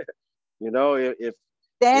 You know, if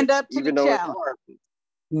stand up to even the though challenge. It's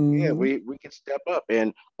hard, yeah, we can step up,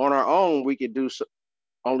 and on our own we can do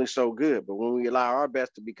only so good. But when we allow our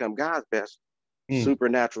best to become God's best,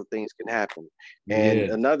 supernatural things can happen. And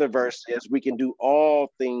another verse says we can do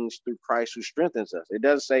all things through Christ who strengthens us. It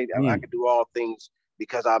doesn't say I can do all things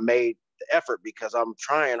because I made the effort, because I'm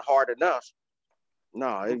trying hard enough.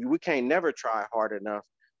 No, we can't never try hard enough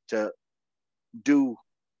to do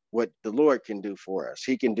what the Lord can do for us.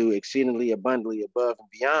 He can do exceedingly abundantly above and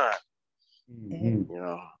beyond. You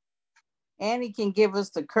know. And he can give us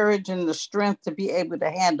the courage and the strength to be able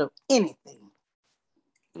to handle anything.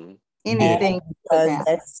 anything.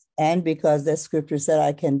 And because that scripture said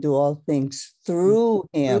I can do all things through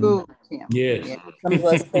him. Yes. Yeah. Some of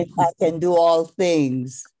us think I can do all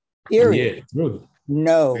things, period. Yeah.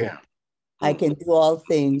 No, Yeah. I can do all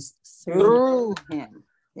things through him.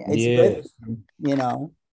 Yeah. It's good, you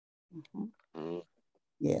know.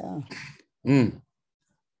 Yeah.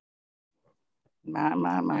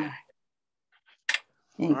 My.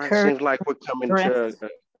 All right, seems like we're coming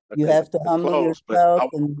to you have to humble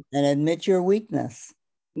yourself and admit your weakness.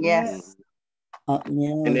 Yes.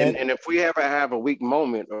 And if we ever have a weak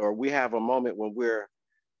moment, or we have a moment when we're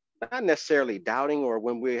not necessarily doubting, or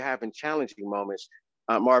when we're having challenging moments,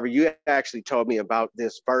 Marvin, you actually told me about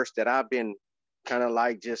this verse that I've been kind of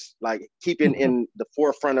like just like keeping in the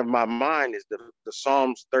forefront of my mind, is the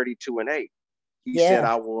Psalms 32:8. He said,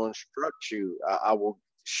 I will instruct you. I will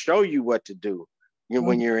show you what to do.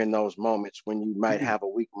 When you're in those moments, when you might have a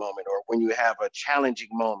weak moment, or when you have a challenging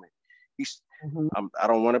moment. I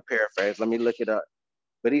don't want to paraphrase. Let me look it up.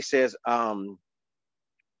 But he says, I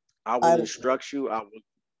will instruct you. I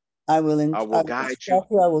will guide you.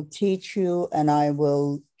 I will teach you, and I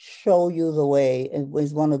will show you the way. It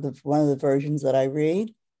was one of the versions that I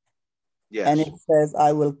read. Yes. And it says,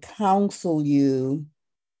 I will counsel you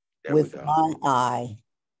with my eye.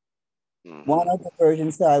 One of the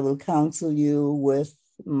versions said, I will counsel you with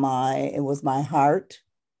my heart.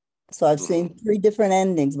 So I've seen 3 different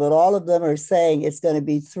endings, but all of them are saying it's going to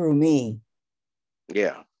be through me.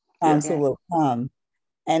 Yeah. Counsel will come.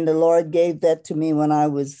 And the Lord gave that to me when I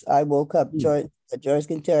woke up, Joyce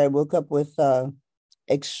can tell, I woke up with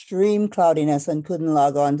extreme cloudiness and couldn't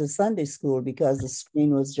log on to Sunday school because the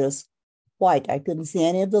screen was just white. I couldn't see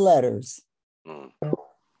any of the letters.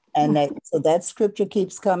 And so that scripture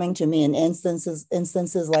keeps coming to me in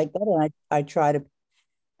instances like that. And I try to,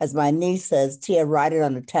 as my niece says, Tia, write it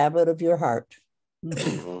on the tablet of your heart.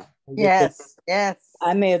 Yes. I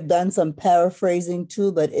may have done some paraphrasing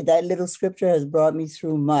too, but that little scripture has brought me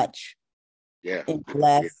through much in the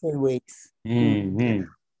last 3 weeks. Yeah,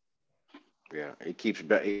 it keeps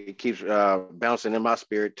bouncing in my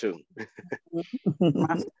spirit too.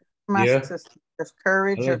 My sister,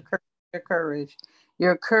 courage, your courage.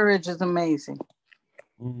 Your courage is amazing.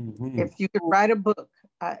 If you could write a book,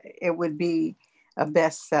 it would be a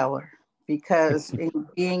bestseller, because in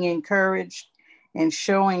being encouraged and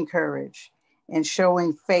showing courage and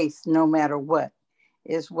showing faith no matter what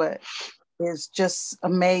is just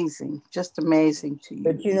amazing to you.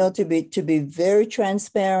 But you know, to be very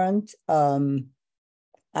transparent, I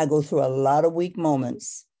go through a lot of weak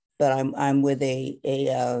moments, but I'm with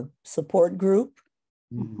a support group.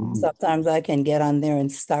 Sometimes I can get on there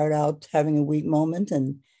and start out having a weak moment,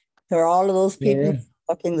 and there are all of those people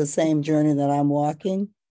walking the same journey that I'm walking.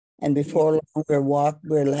 And before long,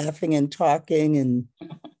 we're laughing and talking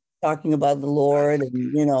about the Lord,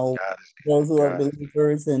 and you know, those who are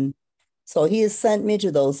believers. And so He has sent me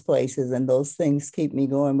to those places, and those things keep me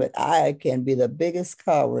going. But I can be the biggest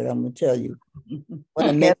coward, I'm gonna tell you. When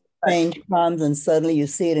a major change comes and suddenly you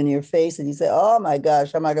see it in your face and you say, oh my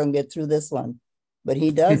gosh, how am I gonna get through this one? But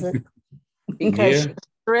He does it. Because your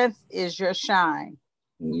strength is your shine.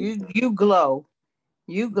 You glow.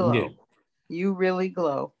 You really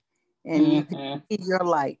glow. And you can see your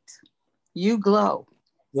light. You glow.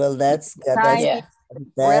 Well, that's God. Yes,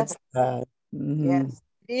 it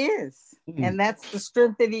is. And that's the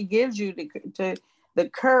strength that He gives you, to the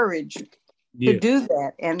courage to do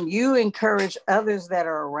that. And you encourage others that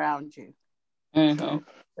are around you. So,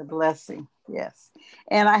 the blessing. Yes.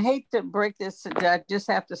 And I hate to break this, I just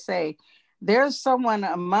have to say, there's someone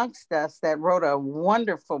amongst us that wrote a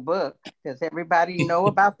wonderful book. Does everybody know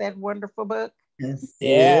about that wonderful book? Yes.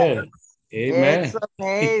 Yeah. Amen. It's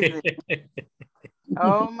amazing.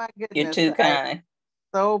 Oh my goodness. You're too kind.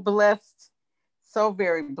 So blessed. So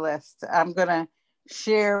very blessed. I'm going to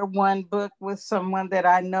share one book with someone that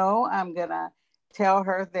I know. I'm going to tell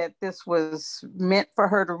her that this was meant for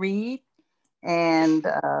her to read. And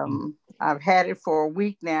I've had it for a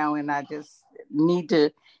week now, and I just need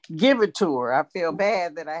to give it to her. I feel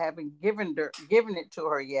bad that I haven't given it to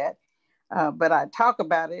her yet, but I talk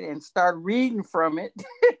about it and start reading from it.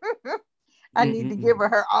 I need to give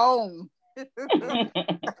her own. It's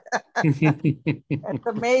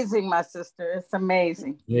amazing, my sister. It's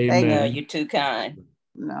amazing. Thank you. You're too kind.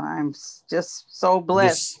 No, I'm just so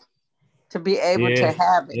blessed to be able to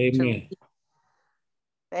have it. Amen.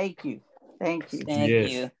 Thank you. Thank you. Thank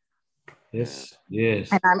you. Yes.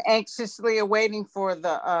 Yes. And I'm anxiously awaiting for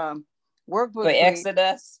the workbook. For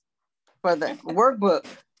Exodus? For the workbook.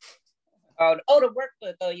 Oh, the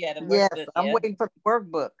workbook. Oh, yeah, the workbook. Yes, I'm waiting for the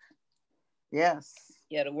workbook. Yes.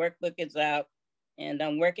 Yeah, the workbook is out. And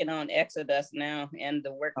I'm working on Exodus now and the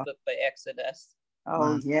workbook for Exodus.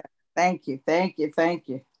 Oh, yeah. Thank you. Thank you. Thank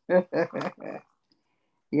you.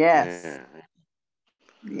 Yes. Yeah.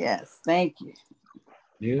 Yes. Thank you.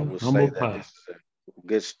 I will say that this is a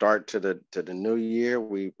good start to the new year.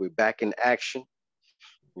 We're back in action.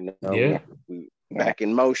 You know, we back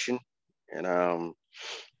in motion. And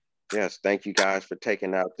yes, thank you guys for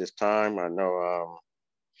taking out this time. I know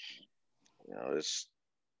you know, it's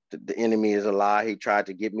the enemy is a lie. He tried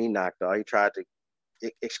to get me knocked out. He tried to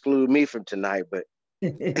exclude me from tonight, but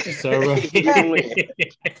right. he didn't win.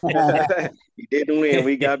 He didn't win.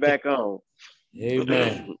 We got back on.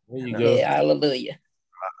 Amen. There you go. Yeah, hallelujah.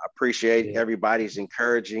 I appreciate everybody's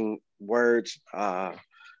encouraging words.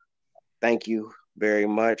 Thank you very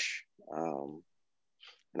much. And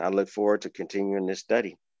I look forward to continuing this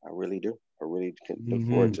study. I really do. I really look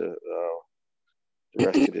forward to the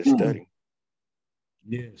rest of this study.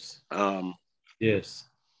 Yes. Yes.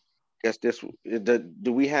 Guess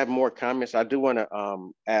do we have more comments? I do want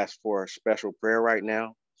to ask for a special prayer right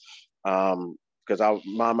now. Because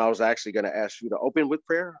Mom, I was actually going to ask you to open with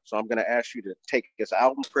prayer. So I'm going to ask you to take us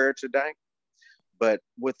out in prayer today. But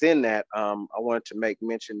within that, I wanted to make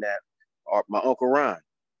mention that my Uncle Ron,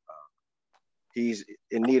 he's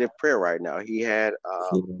in need of prayer right now. He had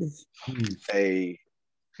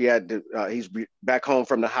he's back home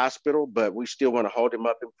from the hospital, but we still want to hold him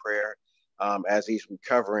up in prayer as he's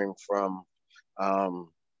recovering from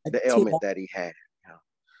the ailment that he had.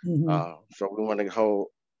 So we want to hold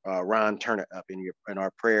Ron Turner up in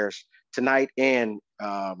our prayers tonight, and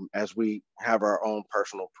as we have our own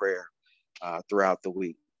personal prayer throughout the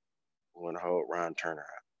week. We want to hold Ron Turner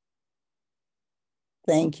up.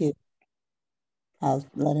 Thank you. I'll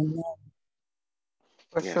let him know.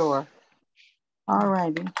 For sure. All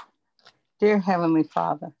righty. Dear Heavenly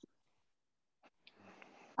Father,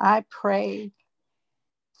 I pray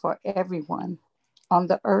for everyone on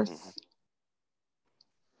the earth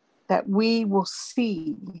that we will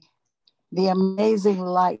see the amazing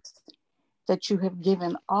light that you have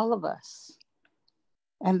given all of us,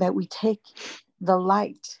 and that we take the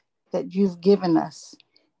light that you've given us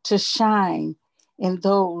to shine in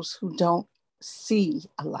those who don't see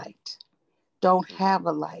a light, don't have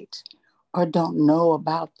a light, or don't know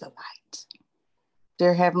about the light.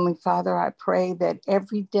 Dear Heavenly Father, I pray that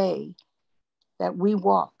every day that we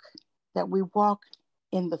walk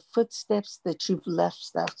in the footsteps that you've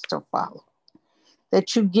left us to follow,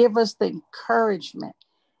 that you give us the encouragement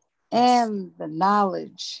and the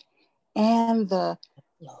knowledge and the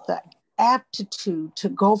aptitude to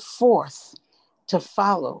go forth to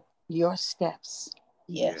follow your steps.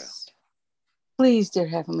 Yes. Please, dear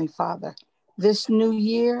Heavenly Father, this new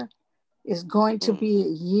year is going to be a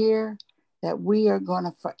year that we are going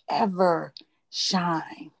to forever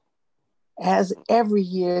shine, as every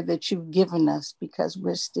year that you've given us, because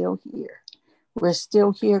we're still here. We're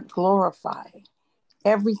still here glorifying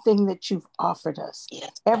everything that you've offered us,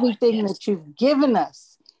 everything that you've given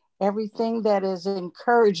us, everything that has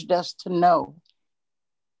encouraged us to know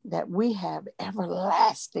that we have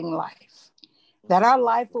everlasting life, that our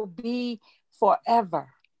life will be forever,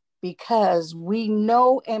 because we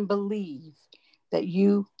know and believe that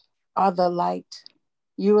you are the light,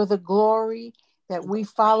 you are the glory that we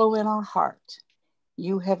follow in our heart.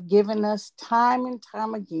 You have given us time and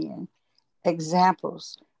time again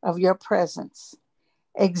examples of your presence,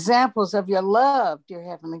 examples of your love, dear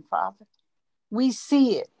Heavenly Father. We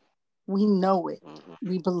see it, we know it,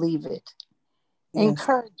 we believe it. Yes.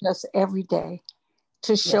 Encourage us every day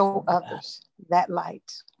to show others that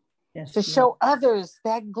light, to show others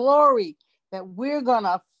that glory that we're going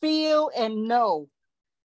to feel and know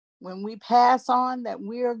when we pass on, that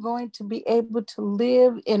we are going to be able to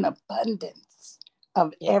live in abundance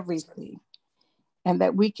of everything, and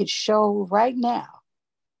that we could show right now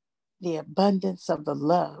the abundance of the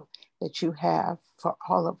love that you have for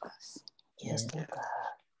all of us. Yes, Lord God.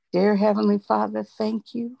 Dear Heavenly Father,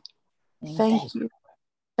 thank you. Thank you.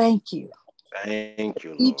 Thank you. Thank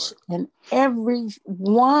you, Lord. Each and every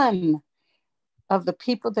one of the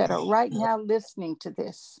people that are right now listening to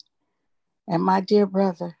this. And my dear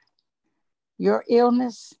brother, your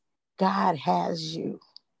illness, God has you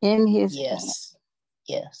in his hands.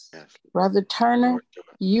 Yes. Brother Turner,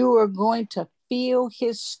 you are going to feel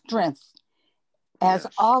his strength as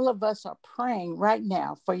all of us are praying right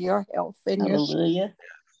now for your health and your strength.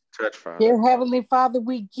 Touch, Father. Dear Heavenly Father,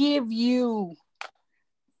 we give him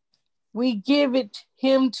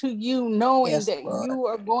to you, knowing that you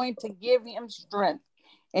are going to give him strength,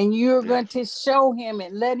 and you're going to show him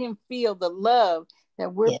and let him feel the love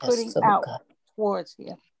that we're putting out towards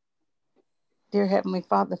him. Dear Heavenly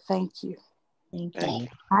Father, thank you. Thank you.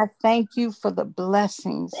 I thank you for the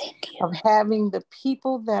blessings of having the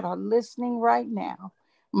people that are listening right now,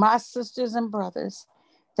 my sisters and brothers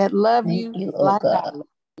that love you like I love you.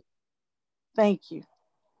 Thank you.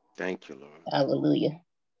 Thank you, Lord. Hallelujah.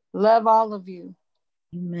 Love all of you.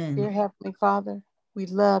 Amen. Dear Heavenly Father, we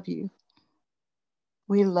love you.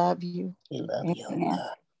 We love you. We love you. Amen.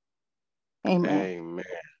 Amen.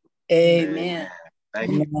 Amen. Amen.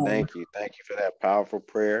 Thank you. Thank you. Thank you for that powerful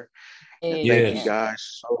prayer. And Yes. thank you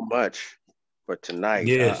guys so much for tonight.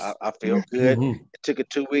 Yes. I feel good. Mhm. It took a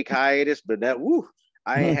 2-week hiatus, but that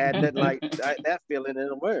I ain't had nothing like that feeling in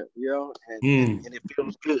a month, you know, and it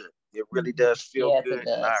feels good. It really does feel Yes, good. it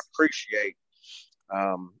does. And I appreciate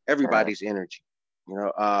everybody's energy. You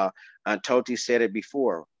know, Aunt Toti said it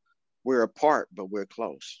before. We're apart, but we're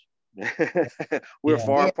close. We're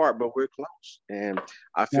far apart, but we're close. And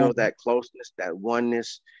I feel that closeness, that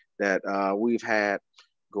oneness that we've had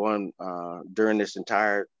going during this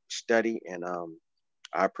entire study. And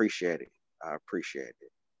I appreciate it. I appreciate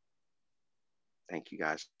it. Thank you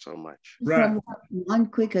guys so much. Right. One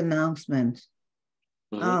quick announcement.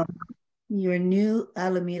 Your new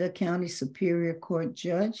Alameda County Superior Court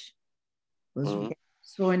judge was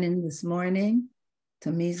sworn in this morning.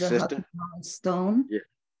 Tamisa Stone. Yeah.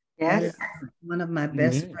 Yes. One of my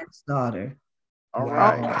best friend's daughter. All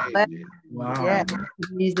right. Wow. Yeah.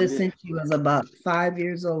 Tamisa, since she was about 5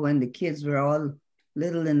 years old when the kids were all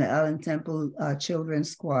little in the Allen Temple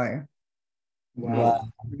Children's Choir. Wow.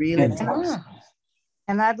 Really.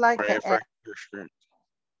 And I'd like to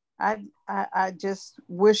add, I just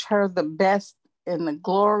wish her the best in the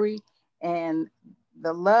glory and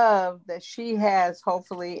the love that she has,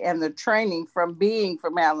 hopefully, and the training from being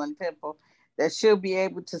from Allen Temple, that she'll be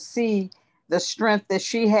able to see the strength that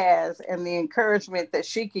she has and the encouragement that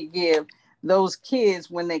she could give those kids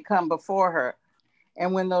when they come before her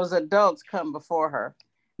and when those adults come before her,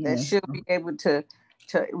 that she'll be able to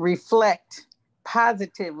reflect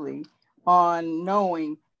positively on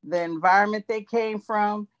knowing the environment they came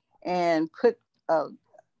from and put a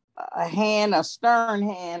stern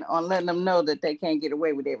hand on letting them know that they can't get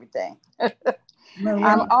away with everything.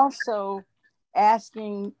 I'm also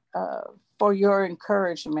asking for your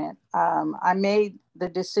encouragement. I made the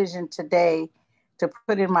decision today to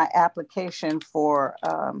put in my application for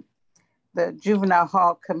the Juvenile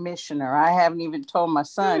Hall Commissioner. I haven't even told my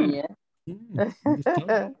son yet.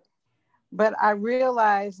 But I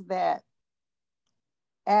realized that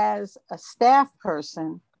as a staff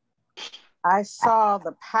person, I saw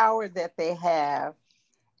the power that they have,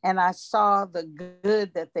 and I saw the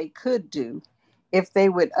good that they could do if they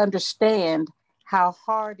would understand how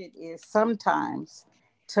hard it is sometimes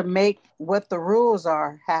to make what the rules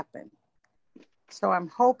are happen. So I'm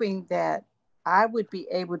hoping that I would be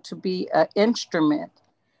able to be an instrument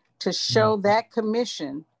to show that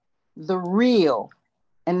commission the real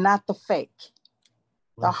and not the fake,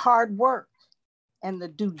 the hard work and the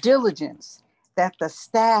due diligence that the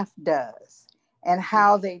staff does and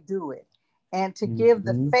how they do it, and to give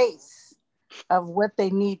the face of what they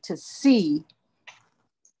need to see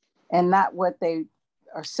and not what they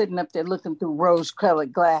are sitting up there looking through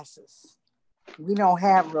rose-colored glasses. We don't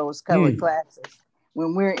have rose-colored glasses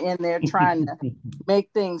when we're in there trying to make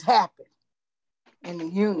things happen in the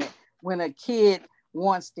unit. When a kid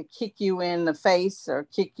wants to kick you in the face or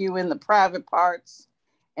kick you in the private parts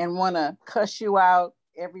and want to cuss you out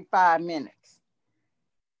every 5 minutes.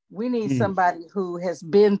 We need somebody who has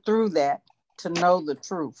been through that to know the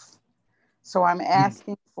truth. So I'm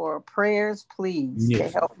asking for prayers, please, to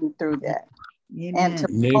help me through that. And to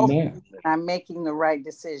hopefully I'm making the right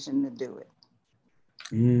decision to do it.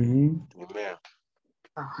 Amen.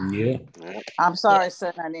 Yeah. I'm sorry,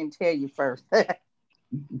 son, I didn't tell you first.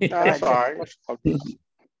 That's all right. It's all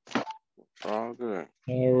good.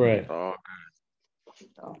 All right. It's all good.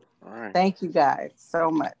 All right. Thank you guys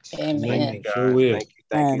so much. Amen. Thank you guys. Sure will.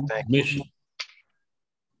 Thank you. Mission.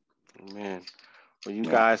 Amen. Well, you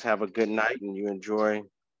guys have a good night and you enjoy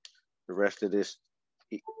the rest of this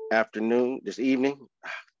afternoon, this evening.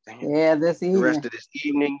 Yeah, this evening. The rest of this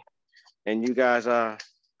evening. And you guys,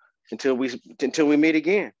 until we meet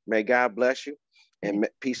again, may God bless you and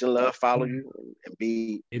peace and love follow you and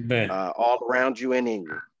be all around you and in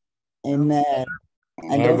you. Amen.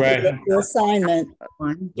 And don't forget your assignment.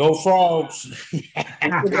 Go Frogs.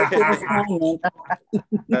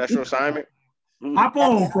 That's your assignment. Hop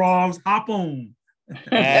on, Frogs. Hop on.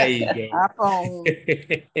 There you go. Hop on.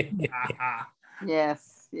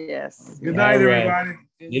 Yes. Good night, everybody.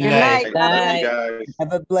 Good night. Guys.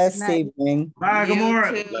 Have a blessed evening. Bye. Good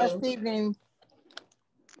morning. Blessed evening.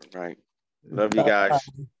 Right. Love you guys.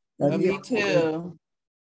 Love you too.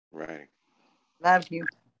 Right. Love you.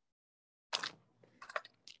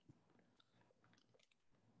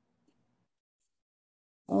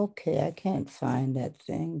 Okay, I can't find that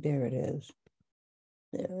thing. There it is.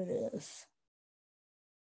 There it is.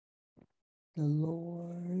 The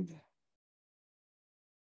Lord